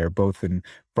be there, both in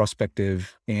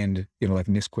prospective and, like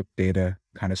NISQIP data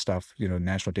kind of stuff,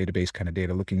 national database kind of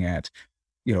data, looking at,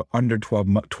 under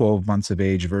 12 months of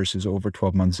age versus over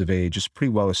 12 months of age is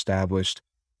pretty well established,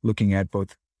 looking at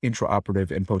both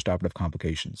intraoperative and postoperative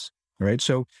complications. Right.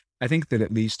 So I think that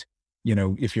at least,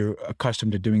 if you're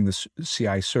accustomed to doing this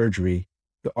CI surgery,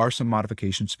 there are some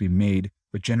modifications to be made,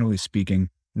 but generally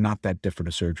speaking, not that different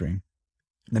a surgery.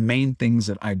 The main things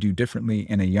that I do differently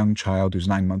in a young child who's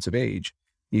 9 months of age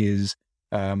is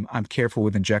I'm careful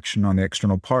with injection on the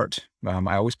external part.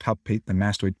 I always palpate the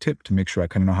mastoid tip to make sure I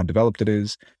kind of know how developed it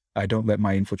is. I don't let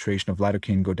my infiltration of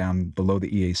lidocaine go down below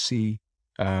the EAC,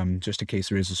 just in case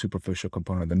there is a superficial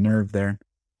component of the nerve there.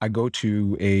 I go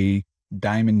to a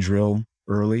diamond drill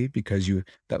early because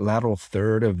that lateral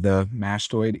third of the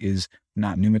mastoid is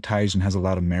not pneumatized and has a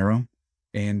lot of marrow.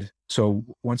 And so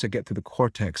once I get through the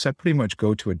cortex, I pretty much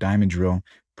go to a diamond drill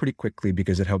pretty quickly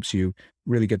because it helps you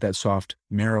really get that soft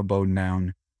marrow bone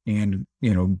down and,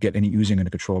 get any oozing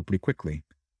under control pretty quickly.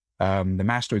 The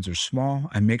mastoids are small.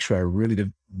 I make sure I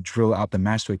really drill out the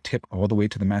mastoid tip all the way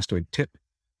to the mastoid tip,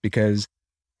 because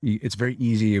it's very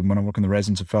easy. When I work in the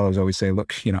residents and fellows, I always say,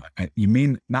 look, you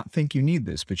may not think you need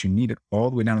this, but you need it all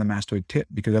the way down to the mastoid tip,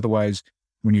 because otherwise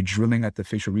when you're drilling at the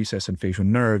facial recess and facial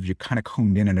nerve, you're kind of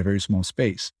honed in a very small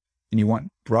space, and you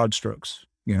want broad strokes,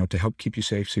 to help keep you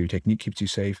safe. So your technique keeps you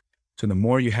safe. So the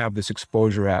more you have this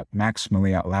exposure at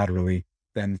maximally out laterally,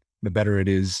 then the better it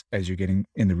is as you're getting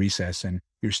in the recess and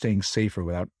you're staying safer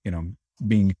without,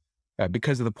 being,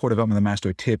 because of the poor development of the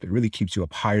mastoid tip, it really keeps you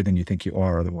up higher than you think you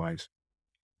are otherwise.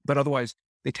 But otherwise,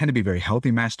 they tend to be very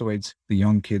healthy mastoids. The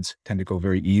young kids tend to go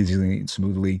very easily and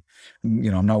smoothly.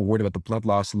 I'm not worried about the blood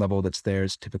loss level that's there.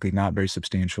 It's typically not very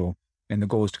substantial. And the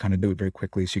goal is to kind of do it very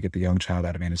quickly so you get the young child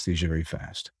out of anesthesia very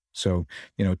fast. So,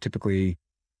 typically,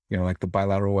 like the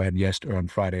bilateral I had yesterday or on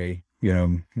Friday,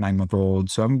 9-month-old.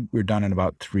 So we're done in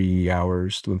about 3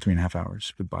 hours, 3.5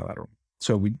 hours with bilateral.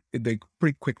 So they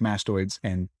pretty quick mastoids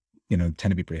and, tend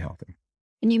to be pretty healthy.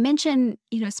 And you mentioned,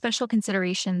 special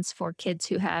considerations for kids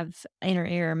who have inner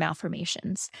ear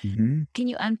malformations. Mm-hmm. Can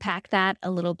you unpack that a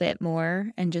little bit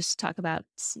more and just talk about,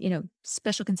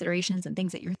 special considerations and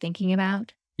things that you're thinking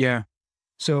about? Yeah.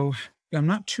 So I'm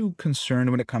not too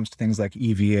concerned when it comes to things like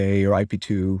EVA or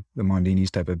IP2, the Mondini's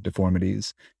type of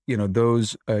deformities.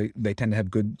 Those, they tend to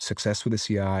have good success with the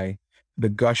CI. The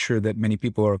gusher that many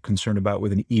people are concerned about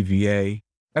with an EVA,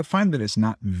 I find that it's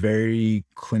not very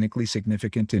clinically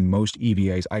significant in most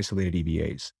EVAs, isolated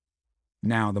EVAs.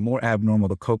 Now, the more abnormal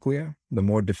the cochlea, the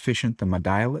more deficient the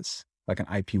modiolus, like an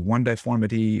IP1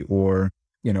 deformity or,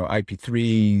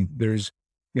 IP3,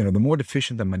 the more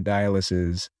deficient the modiolus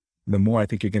is, the more I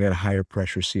think you're going to get a higher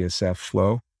pressure CSF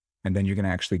flow. And then you're going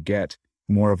to actually get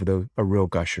more of a real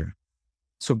gusher.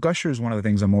 So gusher is one of the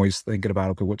things I'm always thinking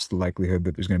about. Okay, what's the likelihood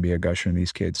that there's going to be a gusher in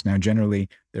these kids? Now, generally,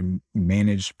 they're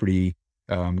managed pretty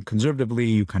conservatively.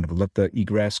 You kind of let the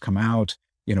egress come out,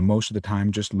 most of the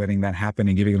time, just letting that happen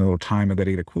and giving it a little time and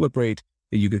letting it equilibrate,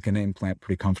 that you can implant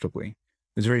pretty comfortably.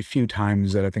 There's very few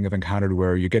times that I think I've encountered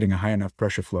where you're getting a high enough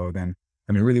pressure flow. Then,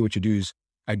 really what you do is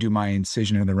I do my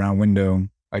incision in the round window.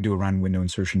 I do a round window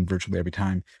insertion virtually every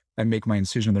time. I make my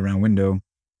incision in the round window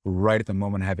right at the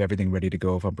moment I have everything ready to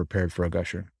go if I'm prepared for a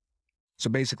gusher. So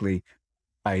basically,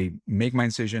 I make my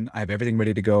incision, I have everything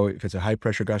ready to go. If it's a high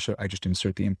pressure gusher, I just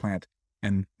insert the implant,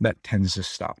 and that tends to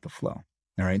stop the flow.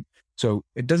 All right. So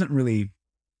it doesn't really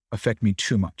affect me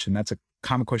too much. And that's a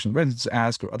common question residents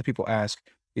ask or other people ask,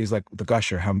 is like the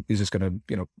gusher, how is this going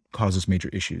to, cause us major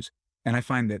issues? And I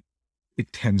find that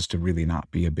it tends to really not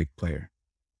be a big player.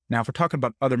 Now, if we're talking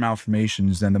about other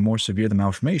malformations, then the more severe the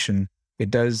malformation, it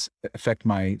does affect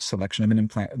my selection of an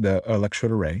implant, the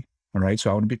electrode array. All right. So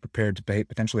I want to be prepared to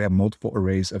potentially have multiple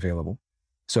arrays available.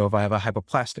 So if I have a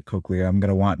hypoplastic cochlea, I'm going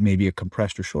to want maybe a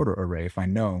compressed or shorter array if I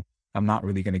know I'm not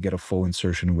really going to get a full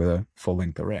insertion with a full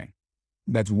length array.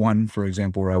 That's one, for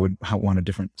example, where I would want a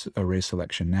different array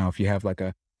selection. Now, if you have like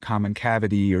a common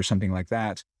cavity or something like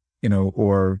that,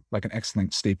 or like an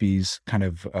X-linked stapes kind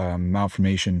of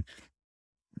malformation,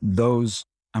 those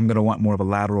I'm going to want more of a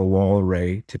lateral wall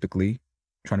array, typically,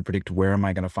 trying to predict where am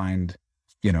I going to find,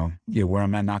 where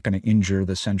am I not going to injure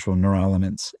the central neural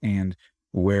elements, and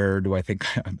where do I think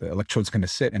the electrode's going to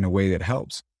sit in a way that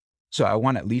helps. So I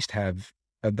want to at least have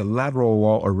the lateral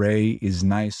wall array is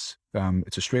nice.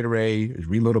 It's a straight array, it's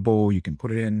reloadable. You can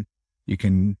put it in, you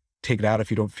can take it out if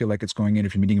you don't feel like it's going in.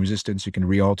 If you're meeting resistance, you can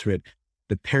re-alter it.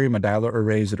 The perimedullary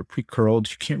arrays that are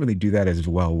pre-curled, you can't really do that as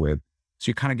well with. So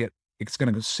you kind of it's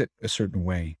going to sit a certain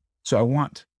way. So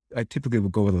I typically will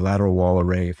go with a lateral wall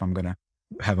array if I'm going to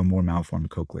have a more malformed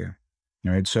cochlea.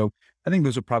 All right. So I think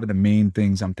those are probably the main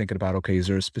things I'm thinking about. Okay, is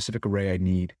there a specific array I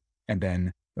need? And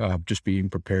then just being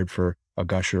prepared for a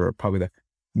gusher are probably the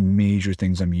major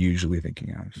things I'm usually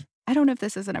thinking of. I don't know if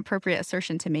this is an appropriate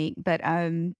assertion to make, but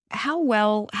how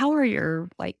are your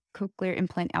cochlear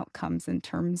implant outcomes in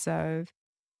terms of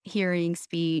hearing,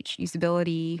 speech,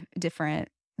 usability different,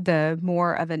 the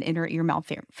more of an inner ear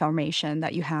malformation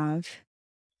that you have?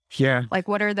 Yeah.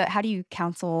 How do you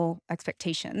counsel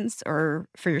expectations or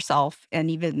for yourself and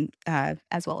even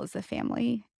as well as the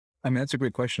family? That's a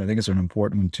great question. I think it's an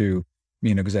important one too,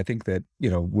 because I think that,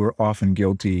 we're often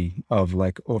guilty of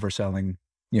overselling,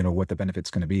 what the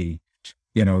benefit's going to be.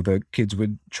 The kids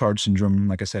with Charge syndrome,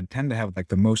 like I said, tend to have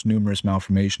the most numerous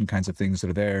malformation kinds of things that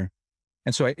are there.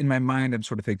 And so in my mind, I'm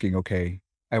sort of thinking, okay,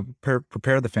 I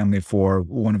prepare the family for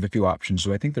one of a few options.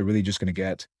 So I think they're really just going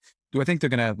to do I think they're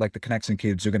going to, the Conexon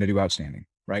kids are going to do outstanding,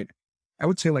 right? I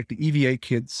would say the EVA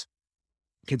kids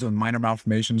with minor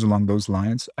malformations along those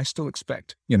lines, I still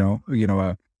expect,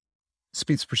 a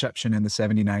speech perception in the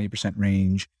 70-90%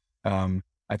 range.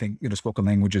 I think, spoken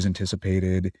language is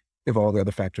anticipated if all the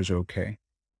other factors are okay.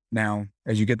 Now,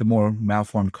 as you get the more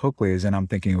malformed cochleas, and I'm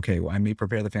thinking, okay, well, I may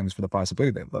prepare the families for the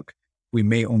possibility that, look, we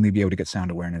may only be able to get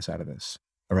sound awareness out of this.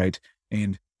 All right.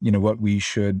 And what we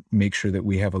should make sure that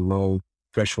we have a low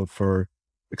threshold for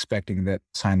expecting that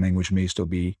sign language may still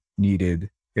be needed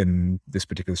in this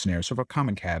particular scenario. So for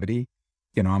common cavity,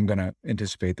 I'm going to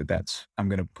anticipate I'm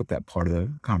going to put that part of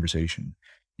the conversation.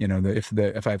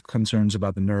 If I have concerns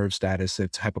about the nerve status,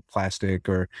 it's hypoplastic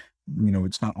or,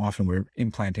 it's not often we're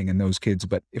implanting in those kids,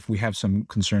 but if we have some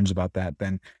concerns about that,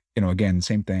 then, again,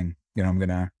 same thing, I'm going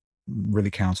to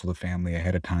really counsel the family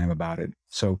ahead of time about it.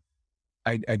 So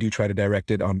I do try to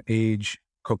direct it on age,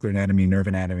 cochlear anatomy, nerve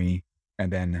anatomy,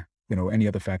 and then, any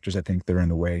other factors I think that are in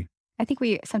the way. I think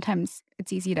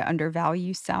it's easy to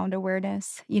undervalue sound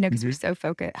awareness, because we're so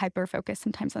hyper-focused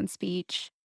sometimes on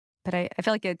speech. But I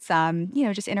feel like it's,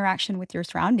 just interaction with your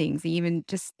surroundings. Even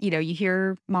just, you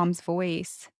hear mom's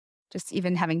voice, just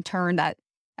even having turned that,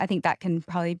 I think that can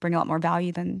probably bring a lot more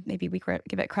value than maybe we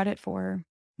give it credit for.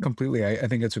 Completely. I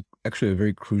think it's actually a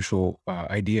very crucial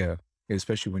idea,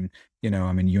 especially when, you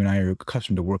and I are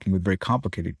accustomed to working with very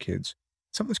complicated kids.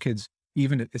 Some of those kids,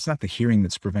 even it's not the hearing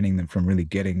that's preventing them from really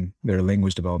getting their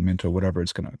language development or whatever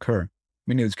is going to occur.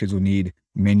 Many of those kids will need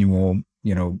manual,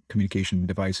 communication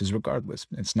devices regardless.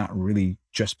 It's not really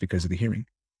just because of the hearing.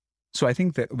 So I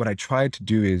think that what I try to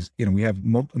do is, we have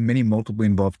many multiply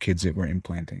involved kids that we're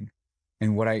implanting.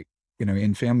 And what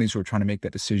in families who are trying to make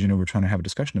that decision or we're trying to have a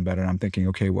discussion about it, I'm thinking,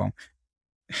 okay, well,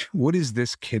 what is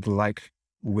this kid like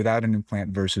without an implant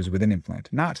versus with an implant?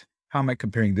 Not how am I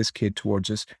comparing this kid towards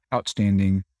this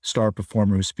outstanding star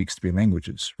performer who speaks 3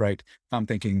 languages, right? I'm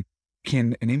thinking,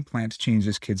 can an implant change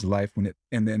this kid's life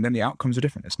and then the outcomes are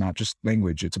different. It's not just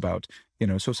language. It's about,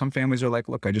 so some families are like,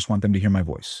 look, I just want them to hear my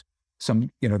voice.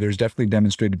 Some, there's definitely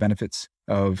demonstrated benefits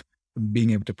of being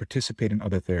able to participate in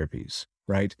other therapies,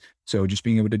 right? So just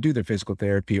being able to do their physical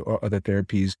therapy or other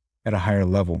therapies at a higher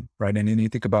level, right? And then you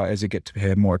think about as they get to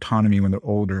have more autonomy when they're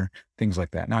older, things like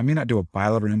that. Now, I may not do a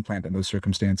bilateral implant in those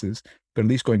circumstances, but at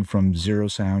least going from zero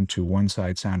sound to one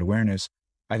side sound awareness,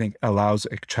 I think allows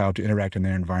a child to interact in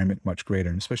their environment much greater,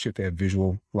 and especially if they have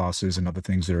visual losses and other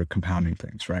things that are compounding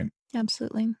things, right?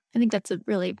 Absolutely. I think that's a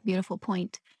really beautiful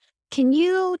point. Can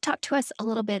you talk to us a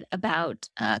little bit about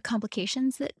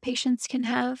complications that patients can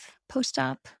have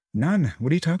post-op? None.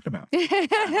 What are you talking about?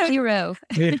 0.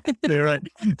 Yeah, you're right.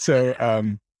 So,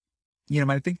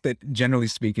 I think that generally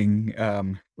speaking,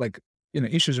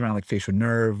 issues around like facial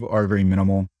nerve are very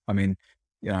minimal. I mean,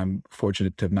 I'm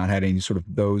fortunate to have not had any sort of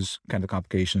those kind of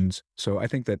complications. So I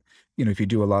think that, if you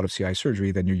do a lot of CI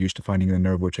surgery, then you're used to finding the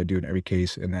nerve, which I do in every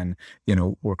case, and then,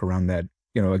 work around that.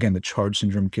 Again, the CHARGE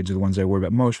syndrome kids are the ones I worry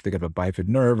about most. If they have a bifid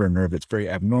nerve or a nerve that's very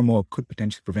abnormal, could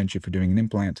potentially prevent you from doing an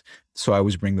implant. So I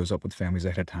always bring those up with families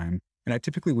ahead of time. And I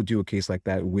typically would do a case like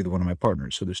that with one of my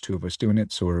partners. So there's two of us doing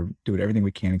it. So we're doing everything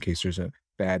we can in case there's a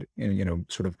bad,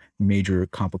 sort of major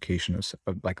complication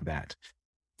of like that.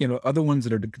 Other ones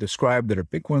that are described that are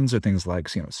big ones are things like,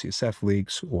 CSF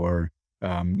leaks or,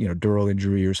 dural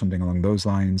injury or something along those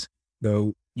lines.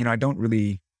 Though, I don't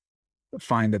really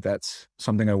find that that's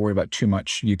something I worry about too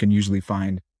much. You can usually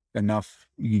find enough,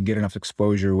 you can get enough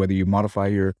exposure, whether you modify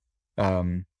your,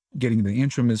 getting the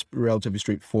interim is relatively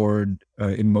straightforward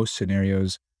in most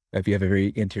scenarios. If you have a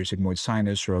very anterior sigmoid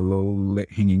sinus or a low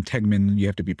hanging tegmen, you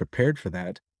have to be prepared for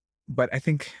that. But I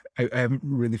think I haven't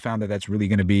really found that that's really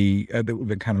going to be, there have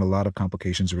been kind of a lot of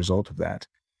complications as a result of that.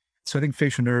 So I think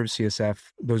facial nerve, CSF,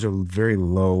 those are very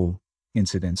low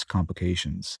incidence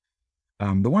complications.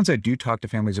 The ones I do talk to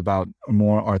families about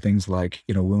more are things like,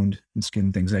 wound and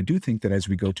skin things. And I do think that as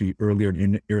we go to earlier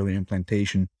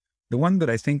implantation, the one that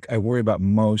I think I worry about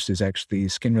most is actually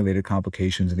skin-related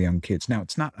complications in the young kids. Now,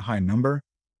 it's not a high number.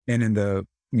 And in the,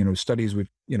 studies we've,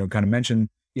 kind of mentioned,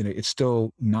 it's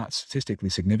still not statistically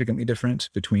significantly different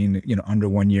between, under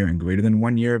 1 year and greater than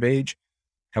 1 year of age.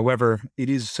 However, it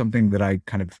is something that I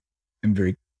kind of am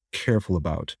very careful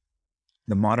about.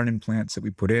 The modern implants that we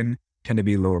put in tend to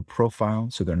be lower profile.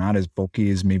 So they're not as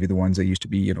bulky as maybe the ones that used to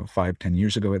be, 5-10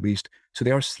 years ago at least. So they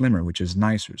are slimmer, which is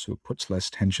nicer. So it puts less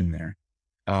tension there.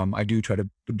 I do try to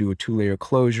do a 2-layer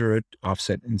closure,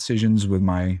 offset incisions with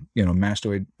my,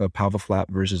 mastoid pelvic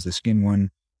flap versus the skin one.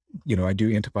 I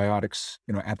do antibiotics,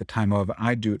 at the time of,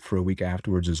 I do it for a week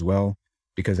afterwards as well,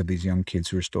 because of these young kids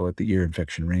who are still at the ear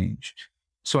infection range.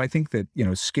 So I think that,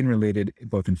 skin related,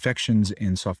 both infections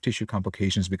and soft tissue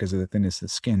complications because of the thinness of the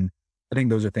skin, I think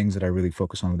those are things that I really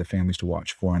focus on with the families to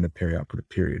watch for in the perioperative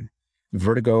period.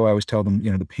 Vertigo, I always tell them,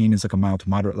 the pain is like a mild to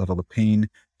moderate level of pain.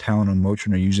 Tylenol and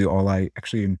Motrin are usually all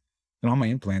in all my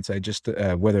implants, I just,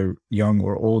 whether young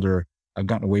or older, I've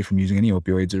gotten away from using any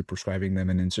opioids or prescribing them,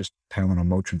 and it's just Tylenol and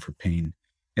Motrin for pain.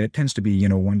 And it tends to be,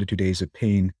 1 to 2 days of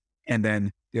pain. And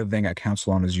then the other thing I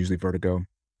counsel on is usually vertigo.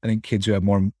 I think kids who have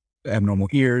more abnormal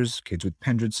ears, kids with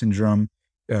Pendred syndrome,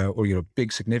 or,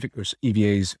 big significant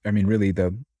EVAs, really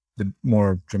the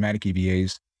more dramatic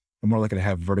EVAs are more likely to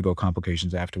have vertigo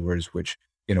complications afterwards, which,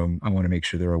 I want to make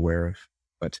sure they're aware of.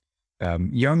 But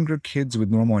younger kids with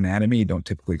normal anatomy don't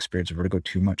typically experience vertigo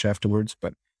too much afterwards.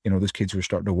 But, those kids who are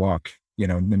starting to walk, they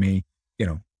may,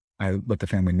 I let the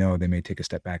family know they may take a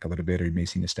step back a little bit, or you may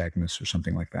see nystagmus or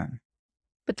something like that.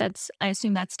 But I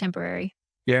assume that's temporary.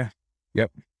 Yeah.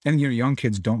 Yep. And, young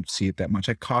kids don't see it that much.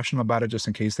 I caution them about it just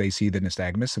in case they see the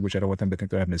nystagmus, which I don't want them to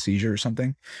think they're having a seizure or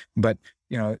something. But,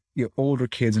 older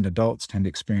kids and adults tend to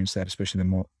experience that, especially the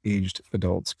more aged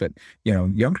adults. But,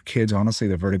 younger kids, honestly,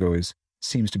 the vertigo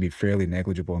seems to be fairly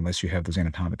negligible unless you have those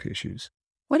anatomic issues.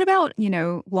 What about,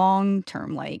 long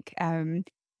term, like,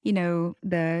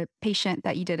 the patient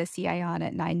that you did a CI on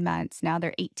at 9 months, now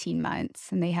they're 18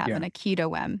 months and they have an acute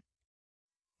OM.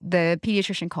 The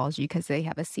pediatrician calls you because they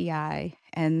have a CI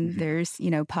and there's,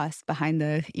 pus behind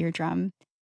the eardrum.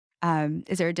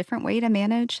 Is there a different way to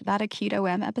manage that acute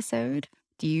OM episode?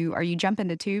 Are you jumping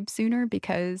to tube sooner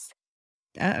because,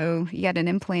 you got an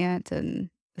implant and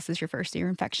this is your first ear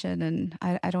infection and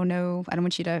I don't know, I don't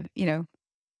want you to,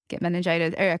 get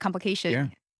meningitis or a complication. Yeah.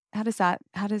 How does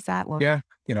that work? Yeah.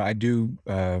 I do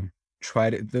try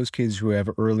to, those kids who have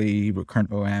early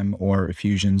recurrent OM or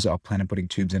effusions, I'll plan on putting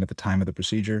tubes in at the time of the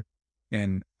procedure.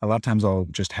 And a lot of times I'll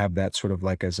just have that sort of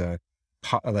like as I'll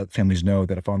let families know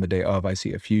that if on the day of I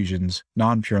see effusions,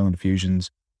 non-purulent effusions,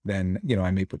 then,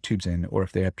 I may put tubes in, or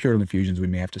if they have pleural infusions, we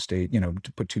may have to stay,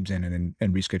 to put tubes in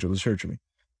and reschedule the surgery.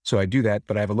 So I do that,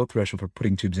 but I have a low threshold for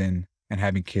putting tubes in and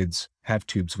having kids have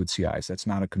tubes with CIs. That's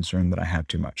not a concern that I have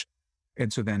too much.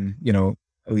 And so then,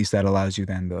 at least that allows you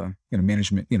then the,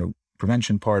 management,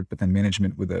 prevention part, but then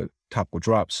management with the topical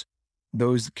drops.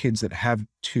 Those kids that have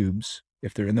tubes,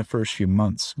 if they're in the first few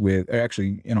months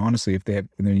honestly, if they're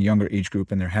in a younger age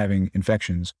group and they're having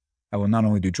infections, I will not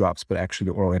only do drops, but actually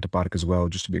the oral antibiotic as well,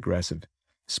 just to be aggressive,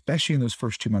 especially in those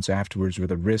first 2 months afterwards, where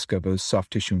the risk of a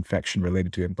soft tissue infection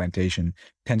related to implantation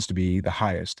tends to be the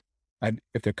highest.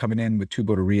 If they're coming in with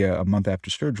tubularrhea a month after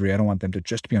surgery, I don't want them to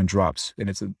just be on drops. And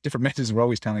it's a different message we're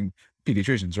always telling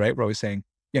pediatricians, right? We're always saying,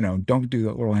 don't do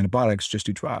the oral antibiotics, just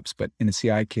do drops. But in the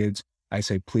CI kids, I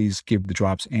say, please give the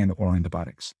drops and the oral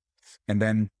antibiotics. And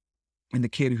then in the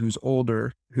kid who's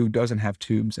older, who doesn't have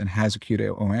tubes and has acute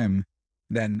OM,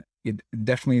 then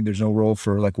definitely there's no role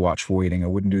for like watchful waiting. I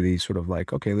wouldn't do these sort of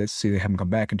like, okay, let's see, they have them come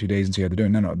back in 2 days and see how they're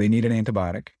doing. No, they need an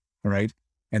antibiotic, right?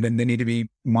 And then they need to be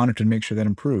monitored to make sure that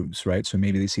improves, right? So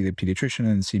maybe they see the pediatrician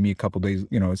and see me a couple days,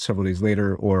 several days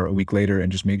later or a week later,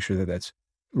 and just make sure that that's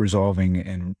resolving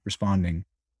and responding.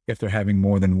 If they're having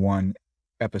more than one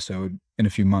episode in a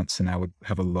few months, then I would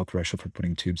have a low threshold for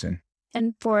putting tubes in.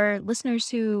 And for listeners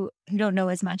who don't know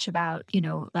as much about,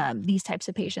 these types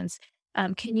of patients,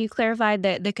 can you clarify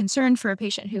the concern for a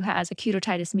patient who has acute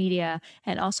otitis media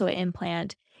and also an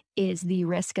implant is the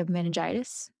risk of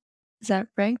meningitis? Is that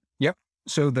right? Yep.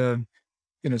 So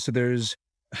so there's,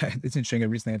 it's interesting. I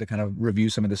recently had to kind of review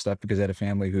some of this stuff because I had a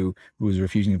family who was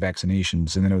refusing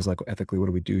vaccinations. And then it was like, ethically, what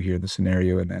do we do here in this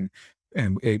scenario? And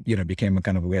it, became a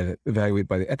kind of, we had to evaluate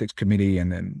by the ethics committee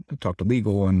and then talk to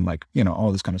legal and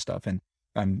all this kind of stuff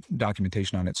and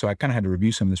documentation on it. So I kind of had to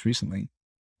review some of this recently.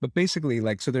 But basically,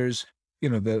 so there's,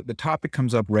 the topic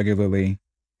comes up regularly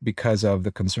because of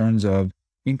the concerns of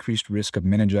increased risk of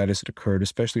meningitis that occurred,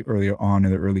 especially earlier on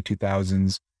in the early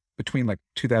 2000s, between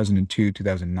 2002,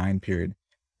 2009 period.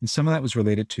 And some of that was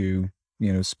related to,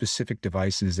 specific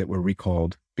devices that were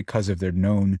recalled because of their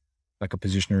known, a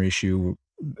positioner issue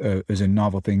as a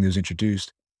novel thing that was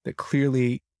introduced that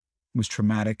clearly was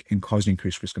traumatic and caused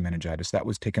increased risk of meningitis. That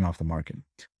was taken off the market.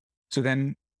 So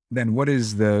then what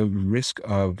is the risk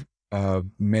of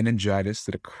meningitis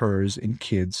that occurs in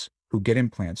kids who get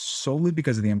implants solely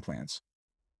because of the implants?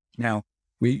 Now,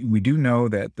 we do know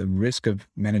that the risk of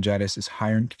meningitis is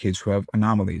higher in kids who have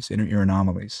anomalies, inner ear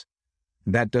anomalies.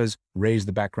 That does raise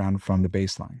the background from the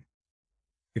baseline.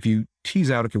 If you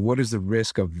tease out, okay, what is the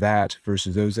risk of that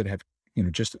versus those that have,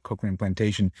 just a cochlear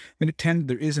implantation, then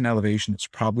there is an elevation that's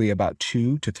probably about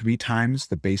 2 to 3 times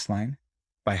the baseline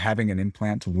by having an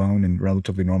implant alone in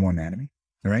relatively normal anatomy,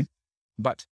 all right?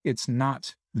 But the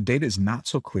data is not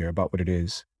so clear about what it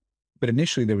is. But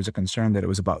initially there was a concern that it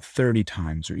was about 30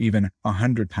 times or even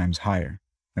 100 times higher,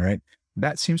 all right?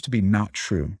 That seems to be not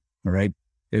true, all right?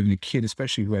 If a kid,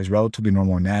 especially who has relatively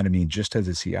normal anatomy, just has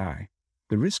a CI,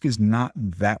 the risk is not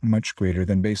that much greater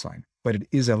than baseline, but it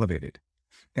is elevated.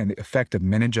 And the effect of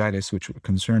meningitis, which we're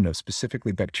concerned of,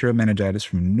 specifically bacterial meningitis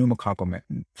from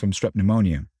strep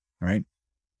pneumonia, all right?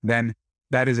 Then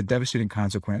that is a devastating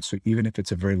consequence. So even if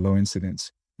it's a very low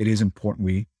incidence, it is important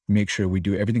we make sure we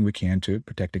do everything we can to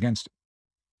protect against it.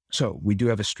 So we do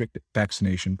have a strict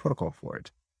vaccination protocol for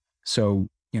it. So,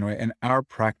 in our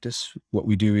practice, what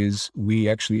we do is we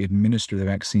actually administer the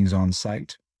vaccines on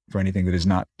site for anything that is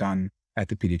not done at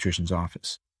the pediatrician's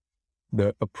office.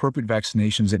 The appropriate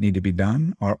vaccinations that need to be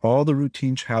done are all the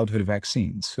routine childhood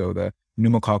vaccines. So the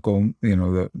pneumococcal,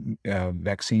 the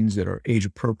vaccines that are age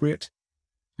appropriate,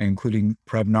 including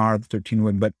Prevnar, the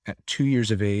 13-1, but at 2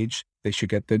 years of age, they should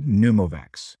get the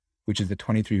Pneumovax, which is the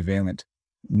 23-valent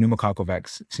pneumococcal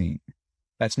vaccine.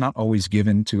 That's not always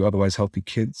given to otherwise healthy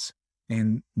kids.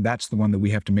 And that's the one that we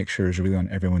have to make sure is really on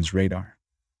everyone's radar.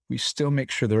 We still make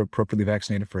sure they're appropriately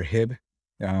vaccinated for Hib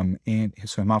and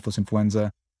so Haemophilus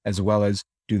influenza, as well as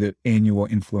do the annual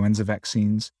influenza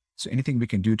vaccines. So anything we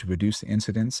can do to reduce the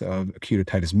incidence of acute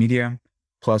otitis media,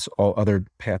 plus all other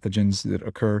pathogens that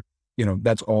occur,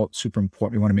 that's all super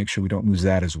important. We want to make sure we don't lose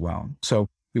that as well. So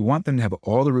we want them to have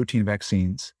all the routine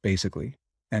vaccines, basically,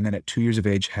 and then at 2 years of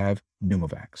age have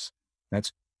Pneumovax.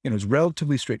 That's, it's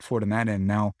relatively straightforward on that end.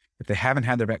 Now, if they haven't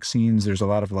had their vaccines, there's a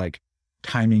lot of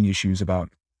timing issues about,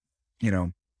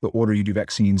 the order you do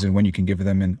vaccines and when you can give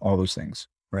them and all those things,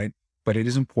 right? But it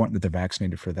is important that they're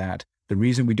vaccinated for that. The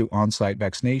reason we do on-site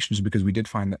vaccinations is because we did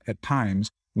find that at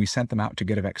times we sent them out to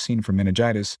get a vaccine for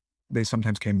meningitis. They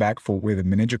sometimes came back with a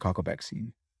meningococcal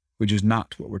vaccine, which is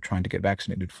not what we're trying to get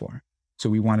vaccinated for. So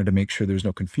we wanted to make sure there's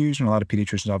no confusion. A lot of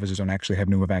pediatricians' offices don't actually have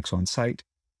Pneumovax on site.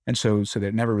 And so that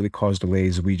it never really caused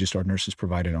delays. Our nurses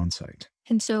provided on site.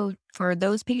 And so for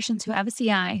those patients who have a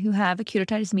CI, who have acute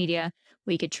otitis media,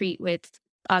 we could treat with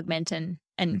Augment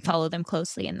and follow them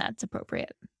closely, and that's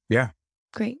appropriate. Yeah.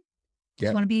 Great.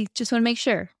 Yeah. Just want to make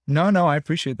sure. No, I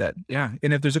appreciate that. Yeah.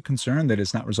 And if there's a concern that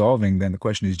it's not resolving, then the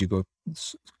question is, do you go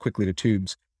quickly to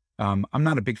tubes? I'm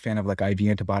not a big fan of like IV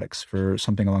antibiotics for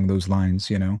something along those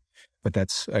lines, but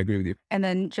I agree with you. And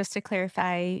then just to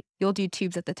clarify, you'll do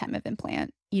tubes at the time of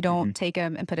implant. You don't take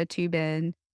them and put a tube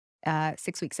in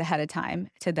 6 weeks ahead of time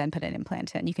to then put an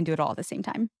implant in. You can do it all at the same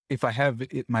time. If I have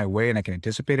it my way and I can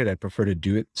anticipate it, I'd prefer to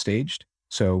do it staged.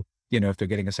 So, if they're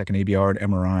getting a second ABR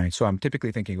and MRI. So I'm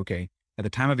typically thinking, okay, at the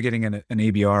time of getting an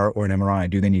ABR or an MRI,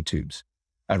 do they need tubes?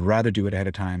 I'd rather do it ahead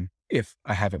of time if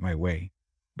I have it my way.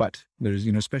 But there's,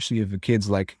 especially if the kids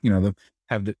at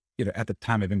the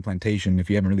time of implantation, if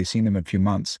you haven't really seen them in a few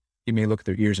months, you may look at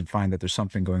their ears and find that there's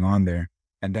something going on there.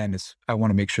 And then I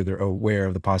want to make sure they're aware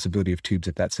of the possibility of tubes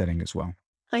at that setting as well.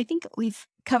 I think we've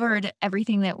covered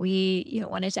everything that we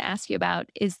wanted to ask you about.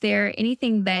 Is there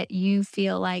anything that you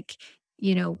feel like,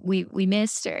 we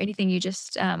missed, or anything you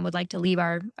just would like to leave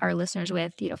our listeners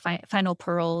with, final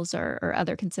pearls or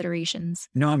other considerations?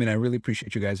 No, I really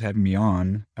appreciate you guys having me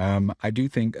on. I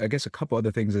guess a couple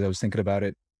other things as I was thinking about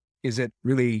it is that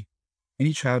really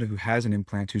any child who has an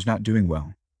implant who's not doing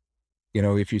well,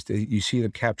 if you see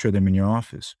them, capture them in your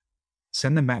office,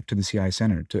 send them back to the CI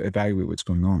center to evaluate what's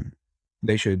going on.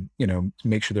 They should,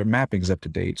 make sure their mapping is up to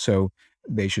date. So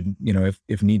they should,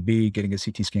 if need be, getting a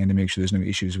CT scan to make sure there's no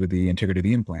issues with the integrity of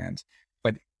the implant.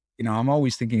 But, I'm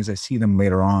always thinking as I see them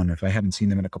later on, if I haven't seen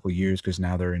them in a couple of years, because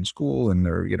now they're in school and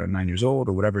they're, 9 years old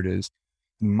or whatever it is,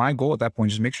 my goal at that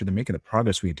point is just make sure they're making the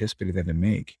progress we anticipated them to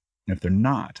make. And if they're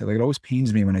not, it always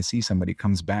pains me when I see somebody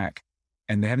comes back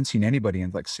and they haven't seen anybody in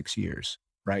like 6 years,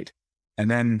 right? And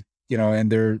then,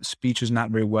 and their speech is not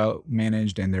very well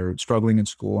managed and they're struggling in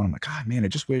school. And I'm like, God, man, I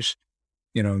just wish,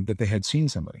 that they had seen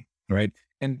somebody, right?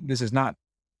 And this is not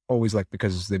always like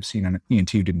because they've seen an ENT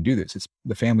who didn't do this. It's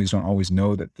the families don't always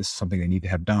know that this is something they need to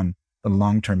have done, the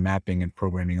long-term mapping and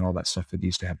programming and all that stuff that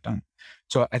needs to have done.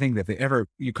 So I think that if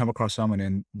you come across someone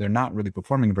and they're not really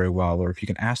performing very well, or if you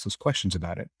can ask those questions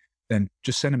about it, then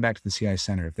just send them back to the CI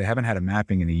center. If they haven't had a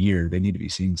mapping in a year, they need to be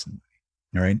seeing somebody,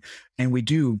 all right? And we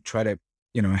do try to,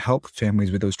 help families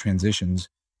with those transitions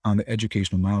on the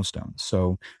educational milestones.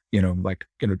 So,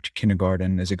 to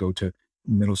kindergarten as they go to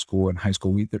middle school and high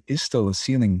school, there is still a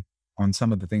ceiling on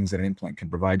some of the things that an implant can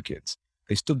provide kids.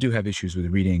 They still do have issues with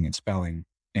reading and spelling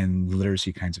and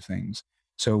literacy kinds of things.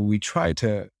 So we try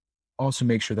to also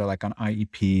make sure they're like on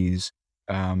IEPs,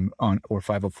 or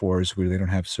 504s where they don't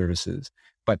have services,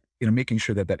 but, making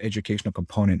sure that educational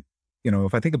component,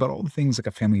 if I think about all the things like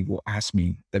a family will ask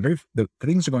me, the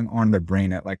things are going on in their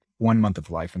brain at like 1 month of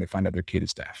life when they find out their kid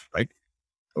is deaf, right?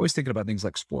 Always thinking about things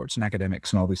like sports and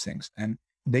academics and all these things. And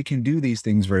they can do these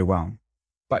things very well,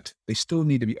 but they still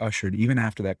need to be ushered even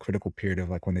after that critical period of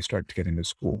like when they start to get into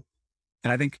school.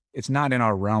 And I think it's not in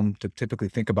our realm to typically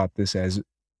think about this as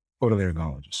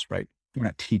otolaryngologists, right? We're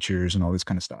not teachers and all this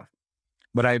kind of stuff.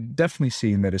 But I've definitely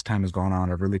seen that as time has gone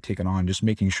on, I've really taken on just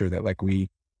making sure that like we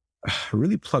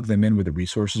really plug them in with the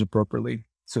resources appropriately.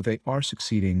 So if they are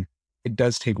succeeding, it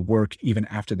does take work even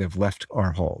after they've left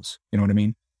our halls. You know what I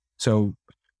mean? So,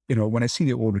 when I see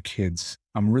the older kids,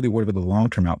 I'm really worried about the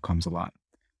long-term outcomes a lot.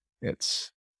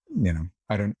 It's,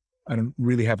 I don't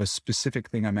really have a specific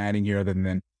thing I'm adding here other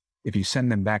than if you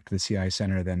send them back to the CI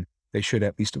center, then they should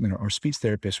at least, our speech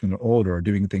therapists when they're older are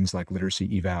doing things like literacy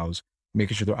evals,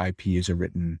 making sure their IPs are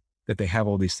written, that they have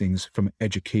all these things from an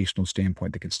educational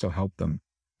standpoint that can still help them,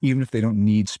 even if they don't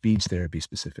need speech therapy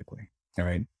specifically. All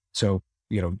right. So,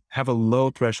 have a low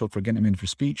threshold for getting them in for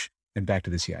speech and back to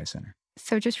the CI center.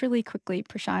 So just really quickly,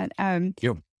 Prashant,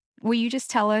 will you just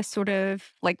tell us sort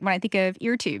of like when I think of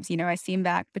ear tubes, I see them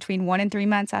back between 1 and 3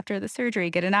 months after the surgery,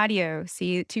 get an audio,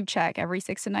 see a tube check every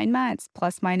 6 to 9 months,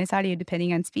 plus minus audio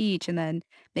depending on speech, and then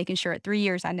making sure at 3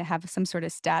 years I have some sort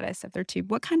of status of their tube.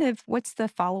 What's the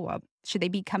follow-up? Should they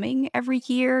be coming every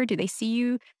year? Do they see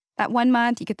you that 1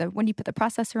 month? When you put the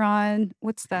processor on,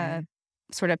 what's the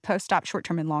sort of post-op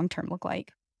short-term and long-term look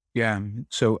like? Yeah.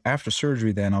 So after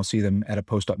surgery, then I'll see them at a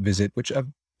post-op visit, which I've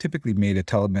typically made a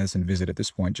telemedicine visit at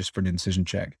this point, just for an incision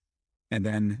check. And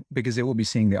then because they will be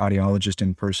seeing the audiologist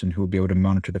in person who will be able to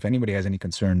monitor, if anybody has any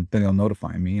concern, then they'll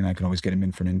notify me and I can always get them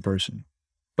in for an in-person.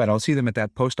 But I'll see them at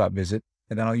that post-op visit.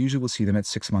 And then I'll usually will see them at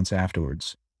 6 months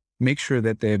afterwards. Make sure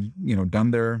that they've,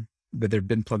 that they've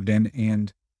been plugged in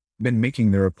and been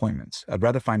making their appointments. I'd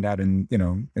rather find out in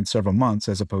several months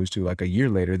as opposed to like a year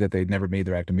later that they'd never made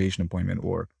their activation appointment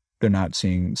or they're not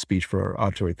seeing speech for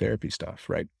auditory therapy stuff,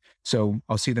 right? So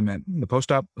I'll see them at the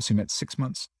post-op, I'll see them at 6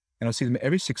 months, and I'll see them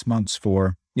every 6 months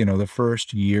for, the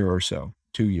first year or so,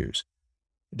 2 years.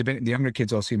 The younger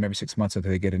kids, I'll see them every 6 months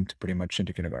until they get pretty much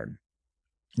into kindergarten.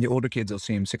 The older kids, I'll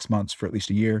see them 6 months for at least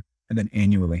a year, and then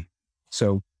annually.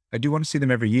 So I do want to see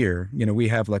them every year. We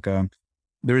have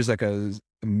there is like a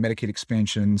Medicaid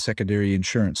expansion, secondary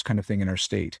insurance kind of thing in our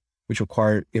state, which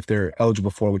require, if they're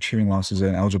eligible for, which hearing loss is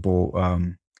an eligible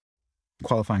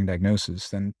qualifying diagnosis,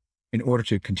 then in order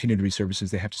to continue to receive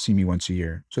services, they have to see me once a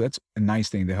year. So that's a nice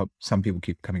thing to help some people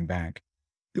keep coming back.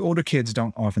 The older kids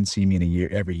don't often see me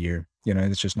every year.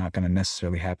 It's just not going to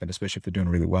necessarily happen, especially if they're doing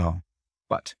really well.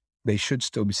 But they should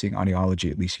still be seeing audiology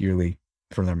at least yearly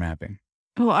for their mapping.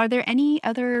 Well, are there any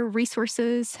other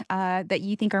resources that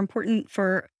you think are important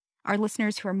for our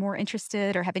listeners who are more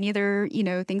interested, or have any other,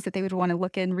 things that they would want to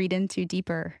look and read into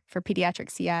deeper for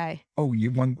pediatric CI? Oh,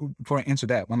 before I answer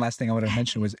that, one last thing I wanted to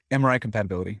mention was MRI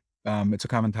compatibility. It's a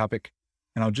common topic.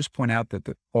 And I'll just point out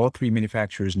that all three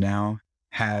manufacturers now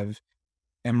have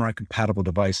MRI compatible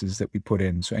devices that we put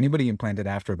in. So anybody implanted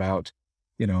after about,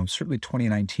 certainly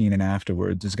 2019 and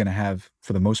afterwards is going to have,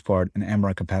 for the most part, an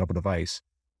MRI compatible device.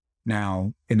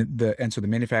 Now, so the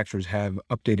manufacturers have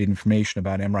updated information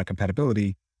about MRI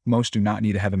compatibility. Most do not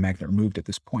need to have a magnet removed at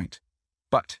this point,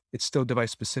 but it's still device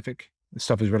specific. The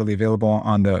stuff is readily available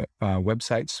on the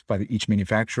websites by each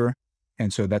manufacturer.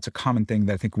 And so that's a common thing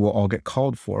that I think we'll all get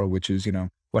called for, which is,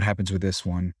 what happens with this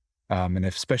one? And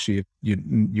especially if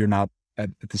you're not at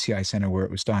the CI center where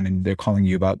it was done and they're calling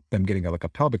you about them getting a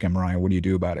pelvic MRI, what do you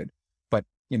do about it? But,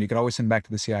 you can always send back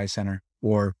to the CI center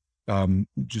or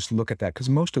just look at that, because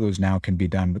most of those now can be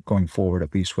done going forward,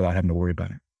 at least without having to worry about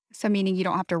it. So meaning you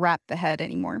don't have to wrap the head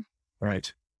anymore.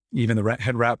 Right. Even the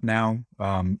head wrap now,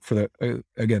 for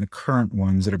the current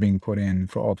ones that are being put in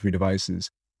for all three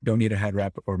devices, don't need a head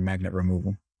wrap or magnet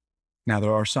removal. Now,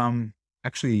 there are some,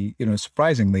 actually,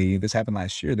 surprisingly, this happened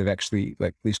last year. They've actually,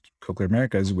 at least Cochlear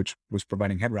Americas, which was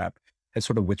providing head wrap, has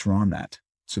sort of withdrawn that.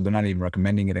 So they're not even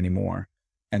recommending it anymore.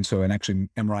 And so, actually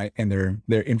MRI and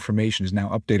their information is now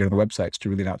updated on the websites to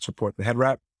really not support the head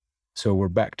wrap. So we're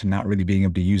back to not really being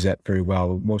able to use that very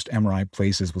well. Most MRI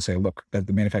places will say, look, that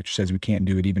the manufacturer says we can't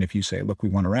do it. Even if you say, look, we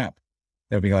want a wrap,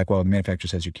 they'll be like, well, the manufacturer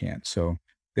says you can't. So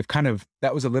they've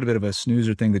that was a little bit of a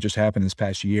snoozer thing that just happened this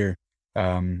past year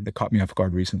that caught me off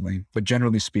guard recently. But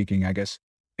generally speaking, I guess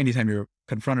anytime you're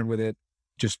confronted with it,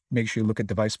 just make sure you look at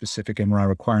device specific MRI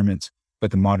requirements,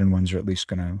 but the modern ones are at least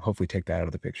going to hopefully take that out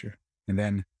of the picture. And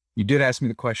then you did ask me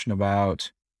the question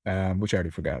about, which I already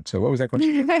forgot. So what was that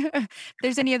question? If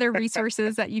there's any other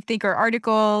resources that you think are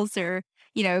articles or,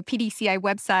 PDCI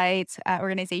websites,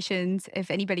 organizations,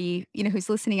 if anybody, who's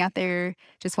listening out there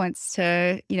just wants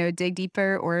to, dig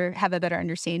deeper or have a better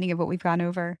understanding of what we've gone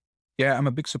over. Yeah, I'm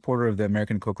a big supporter of the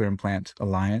American Cochlear Implant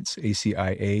Alliance,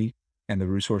 ACIA, and the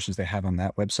resources they have on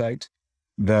that website.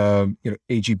 The,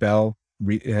 AG Bell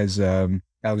has,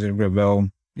 Alexander Bell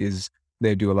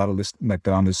they do a lot of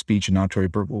on the speech and auditory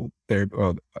verbal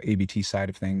therapy, ABT side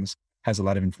of things, has a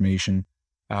lot of information.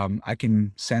 I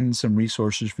can send some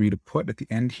resources for you to put at the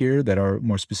end here that are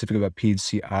more specific about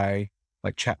PDCI,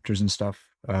 like chapters and stuff,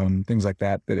 things like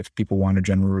that if people want a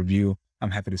general review, I'm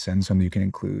happy to send some you can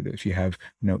include if you have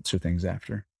notes or things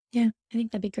after. Yeah, I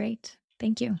think that'd be great.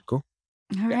 Thank you. Cool.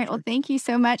 All right. Well, thank you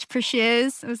so much,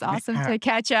 Prashiz. It was awesome to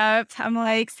catch up. I'm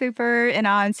super in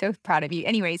awe and so proud of you.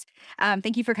 Anyways,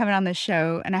 thank you for coming on the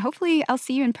show. And hopefully I'll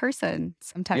see you in person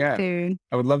sometime soon.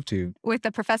 I would love to. With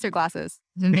the professor glasses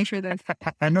to make sure that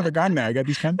I know the guy now. I got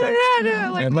these contacts.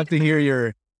 I'd love to hear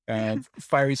your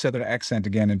fiery Southern accent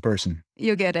again in person.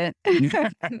 You'll get it. We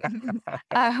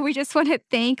just want to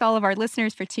thank all of our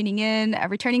listeners for tuning in,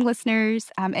 returning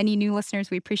listeners, any new listeners,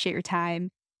 we appreciate your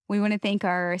time. We want to thank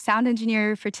our sound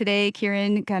engineer for today,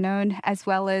 Kieran Ganon, as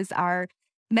well as our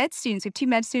med students. We have 2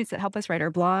 med students that help us write our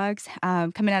blogs.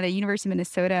 Coming out of University of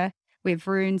Minnesota, we have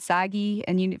Varun Sagi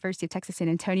and University of Texas San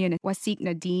Antonio, and Wasiq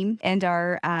Nadeem, and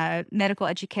our medical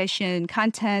education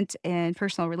content and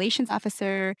personal relations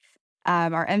officer,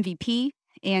 our MVP,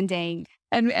 Ann Dang.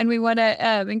 And we want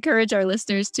to encourage our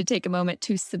listeners to take a moment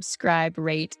to subscribe,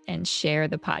 rate, and share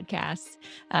the podcast.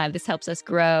 This helps us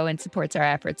grow and supports our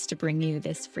efforts to bring you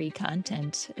this free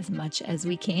content as much as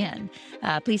we can.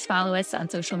 Please follow us on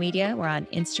social media. We're on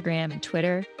Instagram and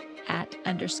Twitter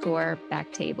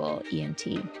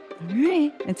 @_BacktableENT. All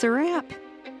right. It's a wrap.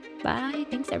 Bye.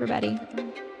 Thanks, everybody.